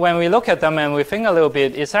look at them and we think a little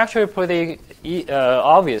bit, it's actually pretty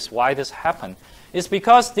obvious why this happened. It's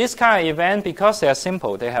because this kind of event, because they are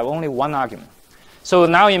simple, they have only one argument. So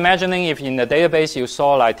now imagining if in the database you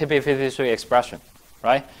saw like TP53 expression,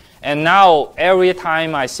 right? And now every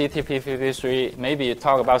time I see TP53, maybe you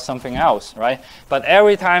talk about something else, right? But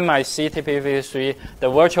every time I see TP53,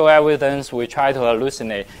 the virtual evidence we try to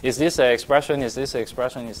hallucinate. Is this an expression? Is this an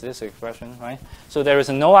expression? Is this an expression, right? So there is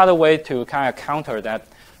no other way to kind of counter that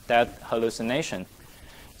hallucination.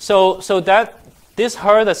 So that this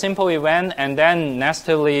hurt a simple event, and then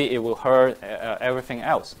nestedly it will hurt everything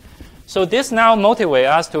else. So this now motivates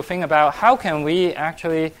us to think about how can we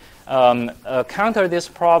actually counter this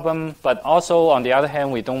problem, but also on the other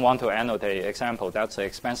hand, we don't want to annotate example. That's the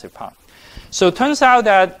expensive part. So it turns out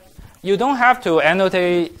that you don't have to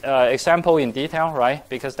annotate example in detail, right?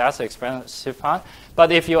 Because that's the expensive part.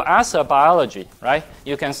 But if you ask a biology, right,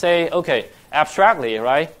 you can say, okay, abstractly,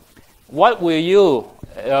 right, what will you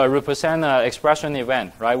represent an expression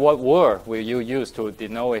event, right? What word will you use to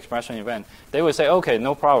denote expression event? They will say, okay,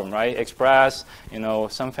 no problem, right? Express,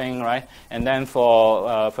 something, right? And then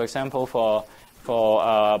for example,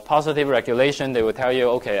 for positive regulation, they will tell you,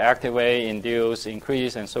 okay, activate, induce,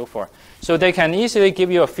 increase, and so forth. So they can easily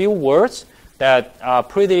give you a few words that are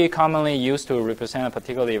pretty commonly used to represent a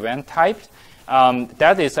particular event type.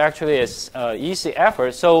 That is actually an easy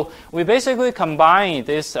effort. So we basically combine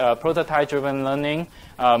this prototype-driven learning,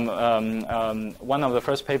 one of the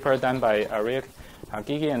first papers done by Ariel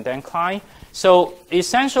Hagigi and Dan Klein. So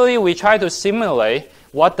essentially, we try to simulate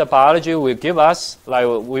what the biology will give us. Like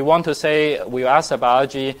we want to say, we ask the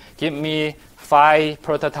biology, give me 5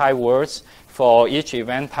 prototype words for each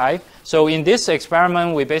event type. So in this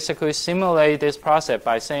experiment, we basically simulate this process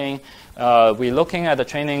by saying, we're looking at the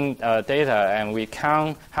training data and we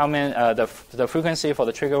count how many the frequency for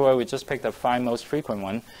the trigger word. We just pick the 5 most frequent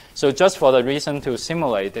one. So just for the reason to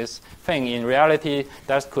simulate this thing, in reality,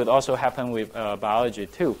 that could also happen with biology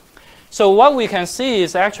too. So what we can see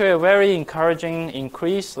is actually a very encouraging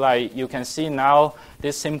increase. Like you can see now,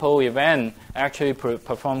 this simple event actually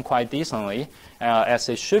performed quite decently, as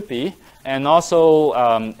it should be. And also,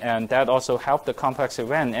 and that also helped the complex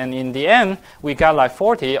event. And in the end, we got like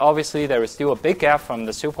 40. Obviously, there is still a big gap from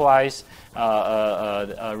the supervised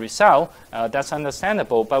result. That's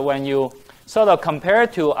understandable. But when you sort of compare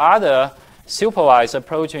to other supervised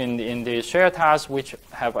approach in the shared tasks, which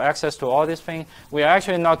have access to all these things, we are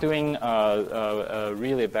actually not doing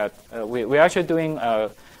really bad. We're actually doing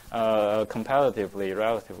comparatively,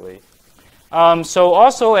 relatively. So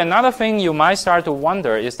also another thing you might start to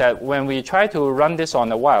wonder is that when we try to run this on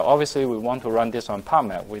the wild, obviously we want to run this on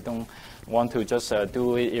PubMed. We don't want to just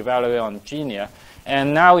evaluate on Genia.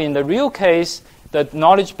 And now in the real case, the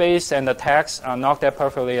knowledge base and the text are not that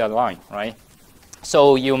perfectly aligned, right?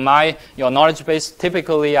 So your knowledge base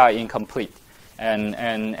typically are incomplete.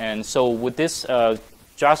 And so would this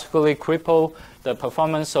drastically cripple the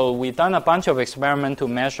performance? So we've done a bunch of experiments to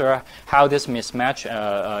measure how this mismatch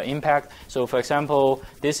impact. So for example,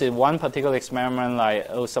 this is one particular experiment, like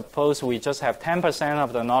suppose we just have 10%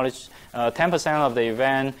 of the knowledge, 10% of the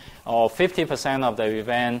event, or 50% of the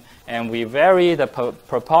event, and we vary the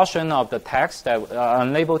proportion of the text, that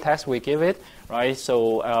unlabeled text we give it, right?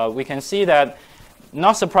 So we can see that,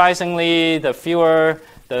 not surprisingly, the fewer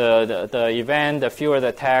the event, the fewer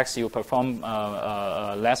the text, you perform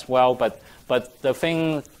less well, but the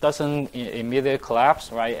thing doesn't immediately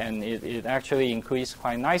collapse, right? And it actually increased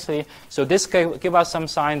quite nicely. So this give us some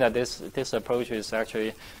sign that this approach is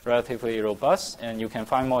actually relatively robust, and you can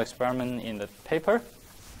find more experiment in the paper.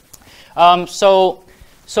 So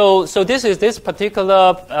this is this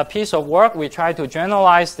particular piece of work. We try to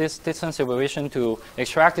generalize this distance supervision to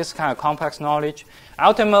extract this kind of complex knowledge.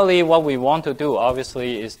 Ultimately, what we want to do,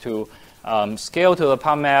 obviously, is to scale to the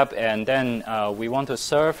PubMed, and then we want to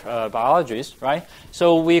serve biologists, right?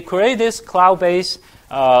 So we create this cloud-based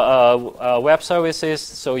web services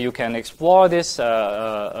so you can explore this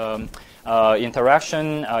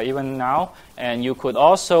interaction even now. And you could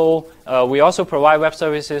also, we also provide web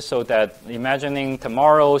services so that imagining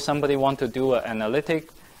tomorrow somebody want to do an analytic,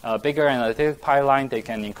 bigger analytic pipeline, they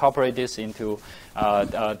can incorporate this into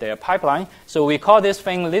their pipeline. So we call this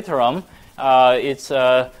thing Literome. It's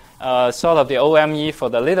sort of the OME for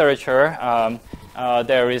the literature.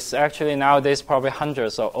 There is actually nowadays probably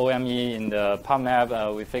hundreds of OME in the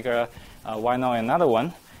PubMed. We figure why not another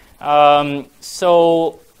one?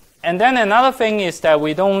 And then another thing is that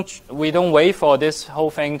we don't wait for this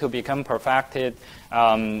whole thing to become perfected. We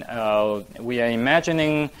are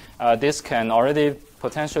imagining this can already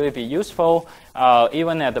potentially be useful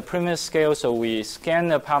even at the premise scale. So we scan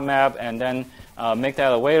the PubMed and then make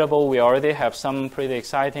that available. We already have some pretty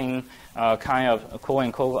exciting kind of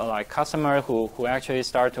quote-unquote like customer who actually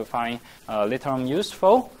start to find Literome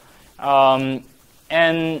useful.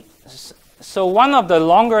 And so one of the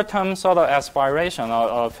longer-term sort of aspiration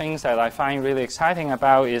or things that I find really exciting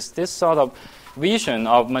about is this sort of vision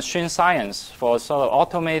of machine science for sort of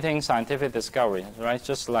automating scientific discovery, right?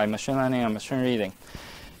 Just like machine learning and machine reading.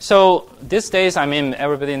 So these days, I mean,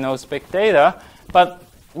 everybody knows big data, but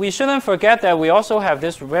we shouldn't forget that we also have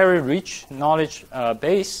this very rich knowledge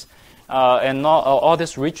base and all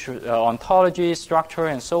this rich ontology, structure,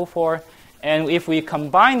 and so forth. And if we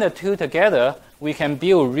combine the two together, we can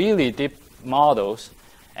build really deep models.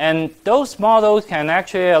 And those models can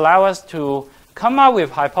actually allow us to come up with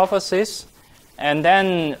hypotheses, and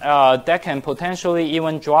then that can potentially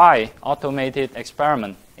even drive automated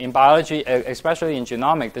experiment. In biology, especially in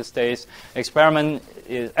genomics these days, experiment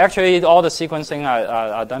is actually all the sequencing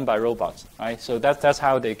are done by robots, right? So that's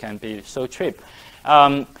how they can be so cheap.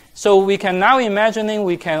 So we can now imagining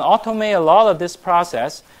we can automate a lot of this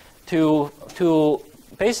process to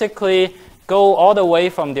basically go all the way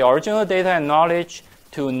from the original data and knowledge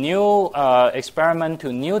to new experiment,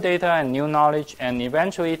 to new data and new knowledge, and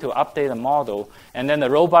eventually to update the model. And then the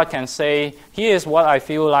robot can say, here is what I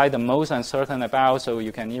feel like the most uncertain about, so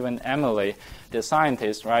you can even emulate the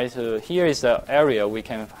scientist, right? So here is the area we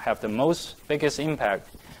can have the biggest impact.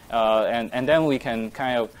 And then we can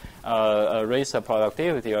kind of raise the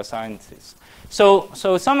productivity of scientists. So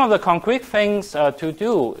some of the concrete things to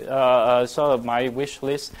do, sort of my wish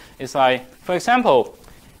list, is like, for example,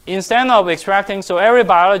 instead of extracting, so every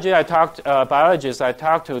biologist I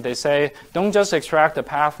talk to, they say, don't just extract the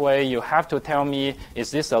pathway. You have to tell me, is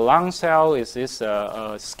this a lung cell? Is this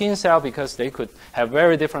a skin cell? Because they could have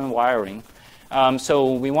very different wiring.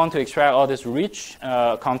 So we want to extract all this rich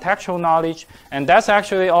contextual knowledge, and that's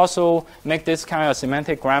actually also make this kind of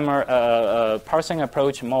semantic grammar parsing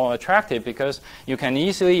approach more attractive, because you can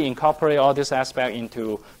easily incorporate all this aspect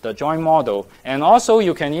into the joint model. And also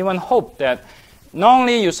you can even hope that not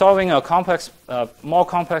only you're solving a complex, more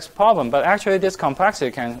complex problem, but actually this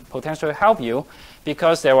complexity can potentially help you,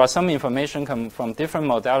 because there are some information come from different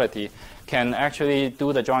modality can actually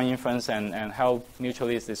do the joint inference and help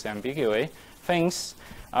mutually disambiguate things,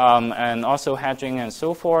 and also hedging and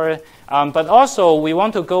so forth. But also we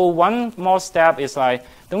want to go one more step, is like,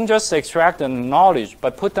 don't just extract the knowledge,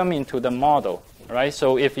 but put them into the model, right?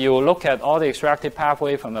 So if you look at all the extracted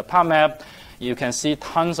pathway from the PubMed, you can see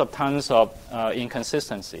tons of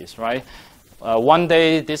inconsistencies, right? One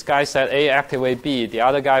day this guy said A activate B, the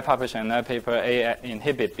other guy published another paper, A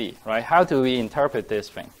inhibit B, right? How do we interpret this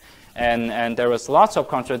thing? And there was lots of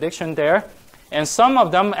contradiction there. And some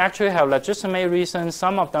of them actually have legitimate reasons.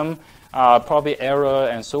 Some of them are probably error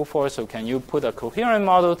and so forth. So can you put a coherent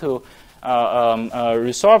model to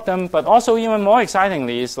resolve them? But also even more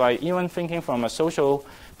excitingly is like even thinking from a social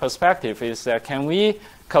perspective is that can we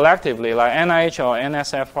collectively, like NIH or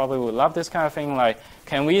NSF probably would love this kind of thing, like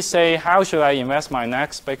can we say how should I invest my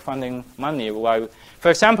next big funding money? Like, for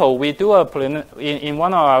example, we do in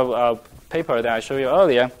one of our paper that I showed you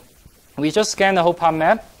earlier, we just scan the whole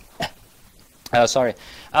PubMed.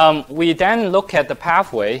 We then look at the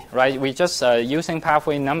pathway, right? We just using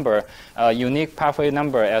pathway number, unique pathway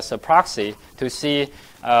number as a proxy to see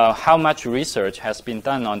how much research has been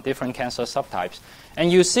done on different cancer subtypes. And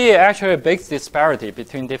you see actually a big disparity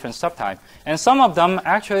between different subtypes. And some of them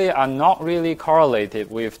actually are not really correlated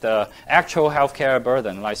with the actual healthcare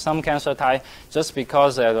burden. Like some cancer type, just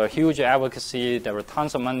because there's a huge advocacy, there were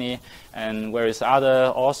tons of money, and whereas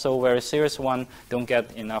other also very serious one don't get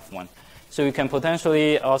enough one. So you can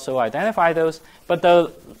potentially also identify those. But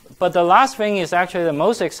the last thing is actually the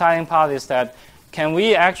most exciting part is that can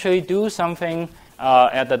we actually do something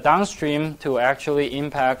at the downstream to actually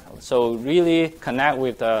impact, so really connect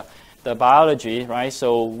with the biology, right?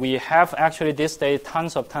 So we have actually this day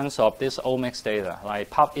tons of this omics data, like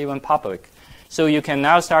even public. So you can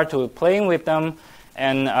now start to playing with them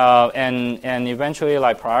and eventually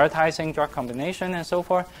like prioritizing drug combination and so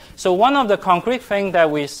forth. So one of the concrete things that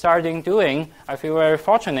we started doing, I feel very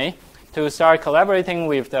fortunate to start collaborating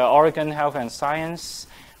with the Oregon Health and Science,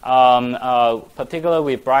 particularly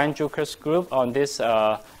with Brian Juker's group on this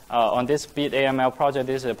Beat AML project.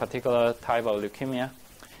 This is a particular type of leukemia.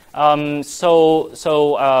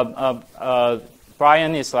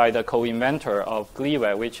 Brian is like the co-inventor of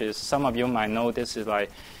Gleevec, which is, some of you might know, this is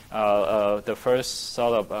like the first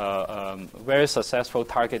sort of very successful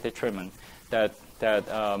targeted treatment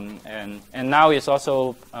and now it's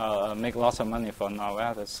also make lots of money for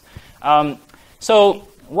Novartis. So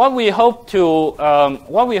what we hope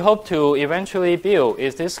to eventually build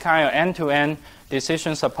is this kind of end-to-end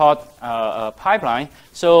decision support pipeline.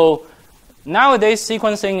 So nowadays,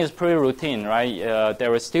 sequencing is pretty routine, right?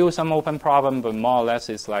 There is still some open problem, but more or less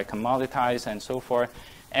it's like commoditized and so forth.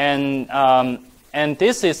 And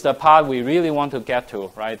this is the part we really want to get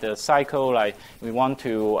to, right? The cycle, like we want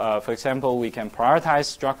to, for example, we can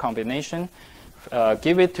prioritize drug combination,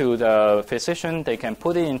 give it to the physician. They can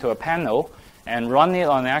put it into a panel and run it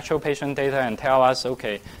on actual patient data and tell us,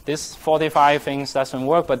 okay, this 45 things doesn't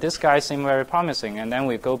work, but this guy seems very promising. And then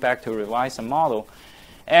we go back to revise the model.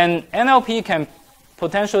 And NLP can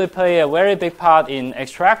potentially play a very big part in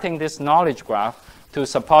extracting this knowledge graph to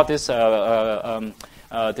support this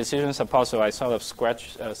decision support. So I sort of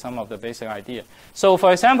scratched some of the basic idea. So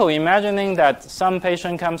for example, imagining that some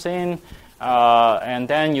patient comes in and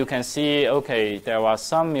then you can see, okay, there was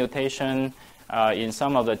some mutation in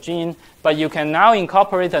some of the gene, but you can now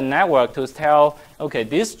incorporate a network to tell, okay,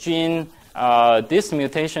 this gene, this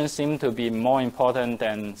mutation seems to be more important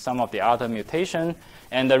than some of the other mutation.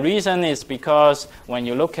 And the reason is because when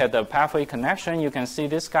you look at the pathway connection, you can see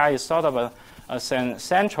this guy is sort of a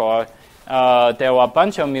central. There were a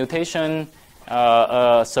bunch of mutations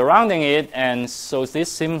surrounding it, and so this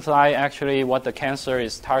seems like actually what the cancer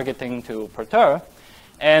is targeting to perturb.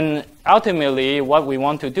 And ultimately, what we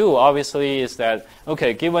want to do, obviously, is that,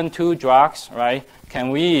 okay, given two drugs, right,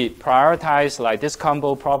 can we prioritize, like this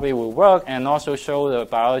combo probably will work, and also show the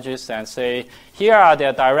biologists and say, here are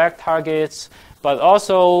their direct targets, but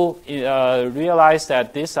also realize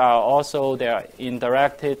that these are also their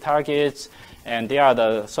indirect targets, and they are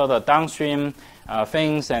the sort of downstream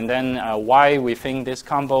things, and then why we think this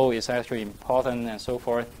combo is actually important and so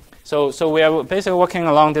forth. So we are basically working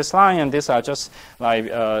along this line, and these are just like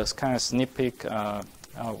kind of sneak peek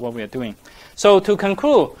what we are doing. So to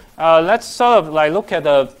conclude, let's sort of like look at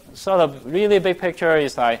the sort of really big picture.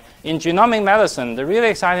 Is like in genomic medicine, the really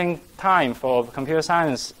exciting time for computer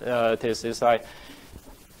science is like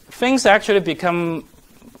things actually become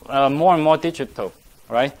more and more digital,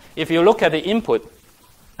 right? If you look at the input,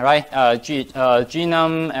 right,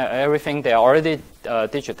 genome, everything, they are already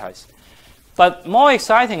digitized. But more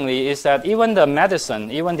excitingly is that even the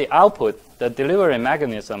medicine, even the output, the delivery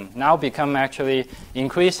mechanism now become actually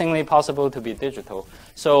increasingly possible to be digital.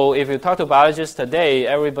 So if you talk to biologists today,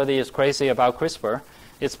 everybody is crazy about CRISPR.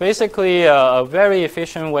 It's basically a very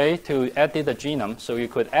efficient way to edit the genome. So you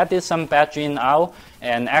could edit some bad gene out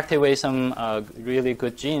and activate some really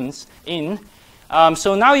good genes in.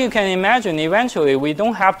 So now you can imagine eventually we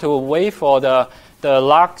don't have to wait for the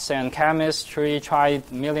labs and chemistry try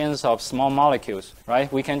millions of small molecules,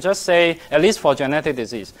 right? We can just say, at least for genetic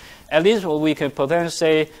disease, at least we can potentially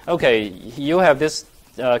say, okay, you have this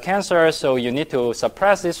cancer, so you need to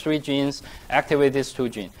suppress these 3 genes, activate these 2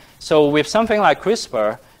 genes. So with something like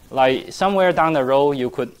CRISPR, like somewhere down the road,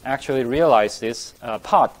 you could actually realize this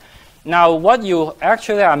part. Now, what you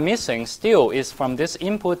actually are missing still is from this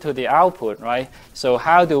input to the output, right? So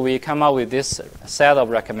how do we come up with this set of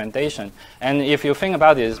recommendations? And if you think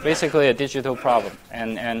about it, it's basically a digital problem.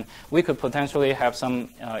 And we could potentially have some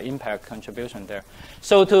impact contribution there.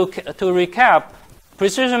 So to recap,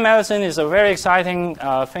 precision medicine is a very exciting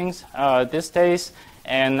thing these days.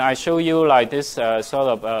 And I show you like this sort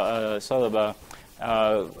of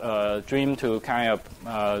dream to kind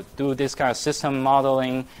of do this kind of system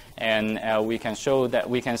modeling. And we can show that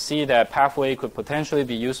we can see that pathway could potentially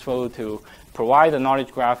be useful to provide the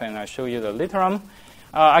knowledge graph, and I show you the Literome.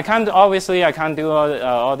 I can't do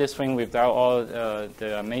all this thing without all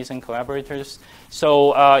the amazing collaborators.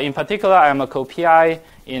 So in particular, I'm a co-PI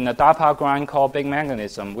in a DARPA grant called Big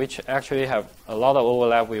Mechanism, which actually have a lot of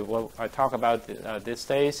overlap with what I talk about these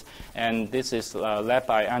days. And this is led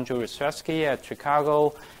by Andrew Reshevsky at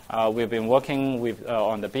Chicago. We've been working with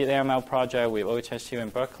on the Beat AML project with OHSU in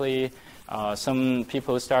Berkeley. some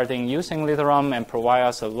people starting using Literome and provide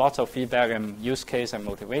us a lot of feedback and use case and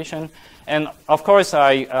motivation. And of course,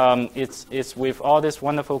 it's with all these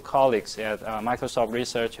wonderful colleagues at Microsoft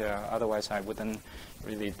Research. Otherwise, I wouldn't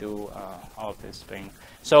really do all of this thing.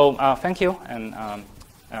 So thank you, and I'm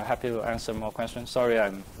happy to answer more questions. Sorry,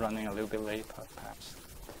 I'm running a little bit late, perhaps.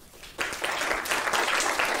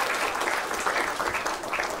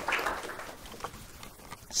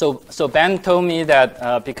 So Ben told me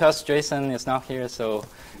that because Jason is not here, so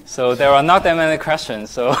there are not that many questions.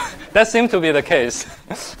 So that seemed to be the case.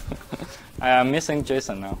 I am missing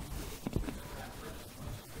Jason now.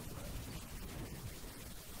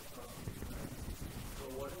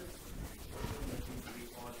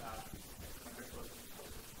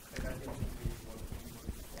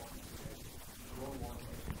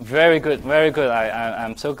 Very good, very good.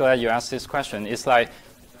 I'm so glad you asked this question. It's like,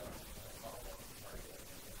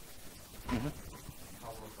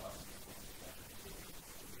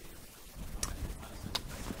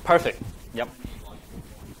 perfect. Yep.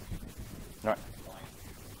 Right.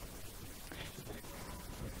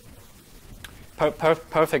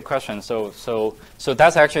 Perfect question. So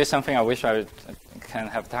that's actually something I wish I can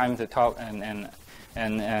have time to talk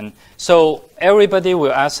and so everybody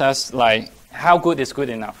will ask us like, how good is good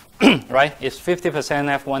enough, right? Is 50%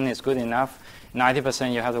 F1 is good enough?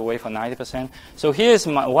 90% you have to wait for 90%. So here's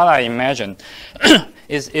what I imagine.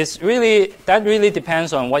 It's really, that really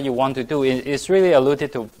depends on what you want to do. It's really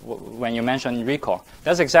alluded to when you mentioned recall.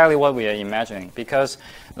 That's exactly what we are imagining, because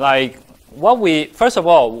like first of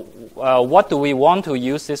all, what do we want to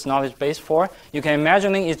use this knowledge base for? You can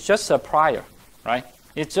imagine it's just a prior, right?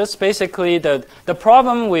 It's just basically the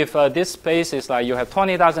problem with this space is like you have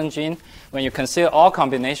 20,000 genes. When you consider all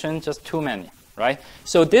combinations, just too many, right?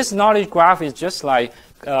 So this knowledge graph is just like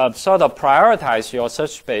sort of prioritize your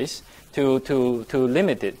search space to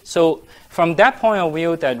limit it. So from that point of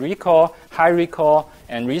view, that recall, high recall,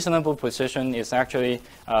 and reasonable precision is actually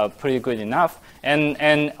pretty good enough.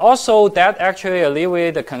 And also that actually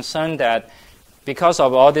alleviates the concern that because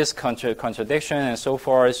of all this contradiction and so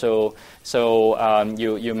forth, so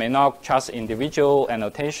you may not trust individual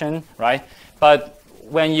annotation, right? But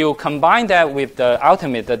when you combine that with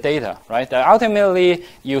the data, right? That ultimately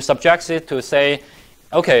you subject it to say,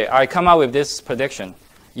 okay, I come up with this prediction.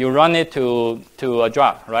 You run it to a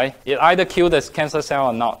drug, right? It either kills the cancer cell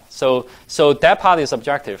or not. So that part is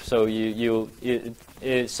objective. So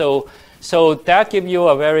so that gives you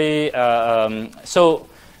a very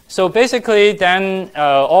so basically, then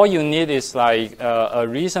all you need is like a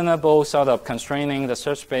reasonable sort of constraining the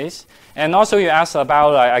search space. And also you asked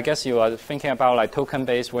about, I guess you are thinking about like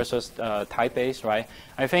token-based versus type-based, right?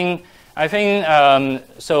 I think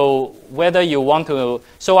so whether you want to,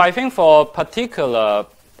 so I think for particular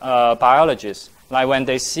biologists, like when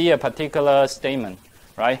they see a particular statement,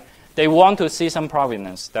 right? They want to see some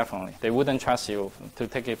provenance, definitely. They wouldn't trust you to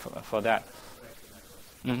take it for that.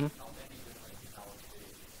 Mm-hmm.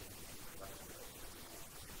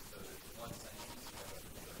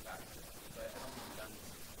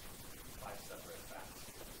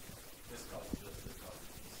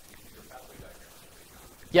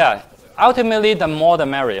 Yeah, ultimately, the more the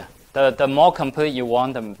merrier. The more complete you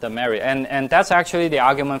want, the merrier. And that's actually the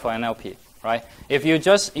argument for NLP, right? If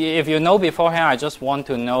you know beforehand, I just want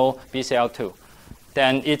to know BCL2,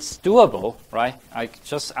 then it's doable, right? I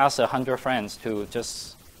just ask 100 friends to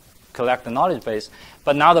just collect the knowledge base.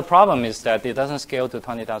 But now the problem is that it doesn't scale to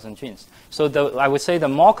 20,000 genes. So I would say the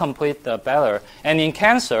more complete, the better. And in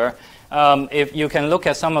cancer, if you can look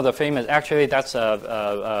at some of the famous, actually that's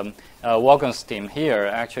Wolfgang's team here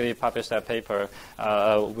actually published that paper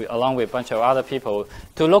along with a bunch of other people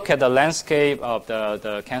to look at the landscape of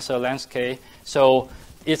the cancer landscape. So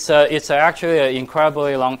it's actually an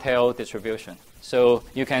incredibly long tail distribution. So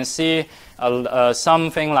you can see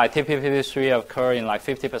something like TP53 occur in like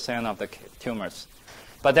 50% of the tumors.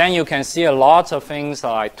 But then you can see a lot of things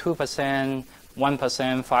like 2%,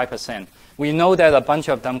 1%, 5%. We know that a bunch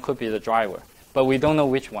of them could be the driver, but we don't know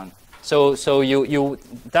which one. So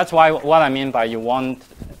that's why what I mean by you want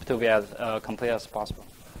to be as complete as possible.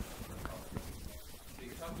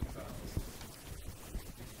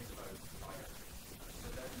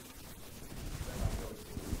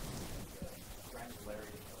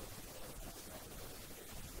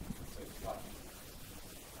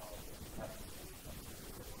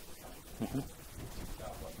 Mm-hmm.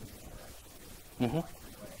 Mm-hmm.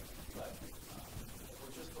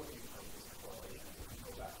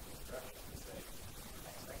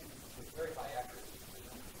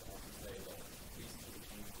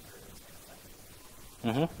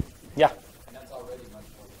 Mm-hmm. Yeah. And that's already much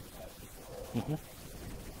more than that. Mm-hmm.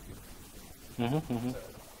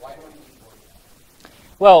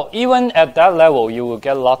 Well, even at that level, you will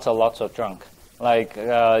get lots and lots of junk. Like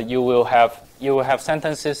you will have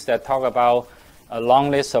sentences that talk about a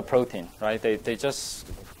long list of protein, right? They just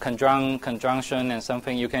conjunction and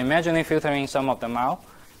something. You can imagine filtering some of them out,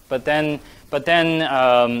 but then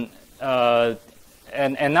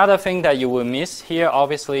and another thing that you will miss here,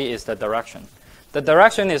 obviously, is the direction. The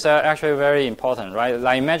direction is actually very important, right?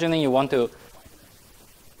 Like imagining you want to.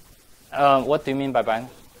 What do you mean by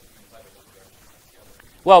binary?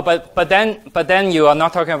 Well, but then you are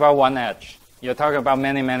not talking about one edge. You're talking about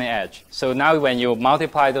many edges. So now when you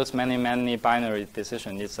multiply those many binary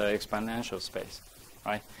decisions, it's an exponential space,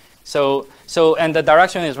 right? So and the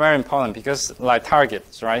direction is very important because like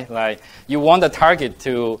targets, right? Like you want the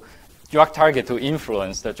drug target to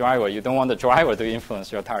influence the driver. You don't want the driver to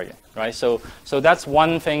influence your target, right? So that's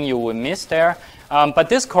one thing you will miss there. But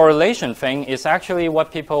this correlation thing is actually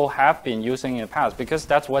what people have been using in the past because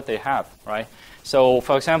that's what they have, right? So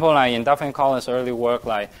for example, like in Daphne Collins' early work,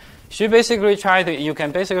 like she basically you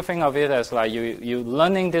can basically think of it as like you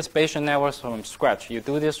learning this Bayesian networks from scratch. You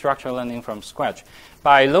do this structural learning from scratch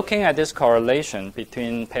by looking at this correlation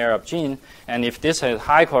between pair of gene. And if this has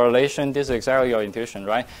high correlation, this is exactly your intuition,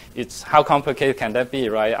 right? It's how complicated can that be,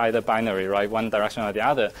 right? Either binary, right? One direction or the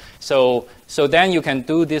other. So then you can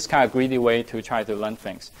do this kind of greedy way to try to learn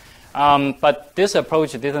things. But this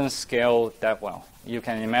approach didn't scale that well. You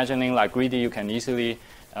can imagining like greedy, you can easily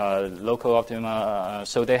local optima.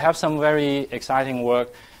 So they have some very exciting work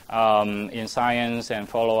in science and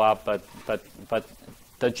follow up, but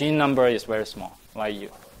the gene number is very small, like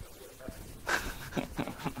you.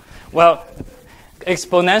 Well,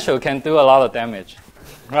 exponential can do a lot of damage,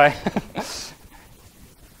 right?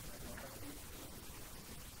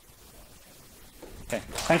 Okay,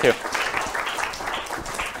 thank you.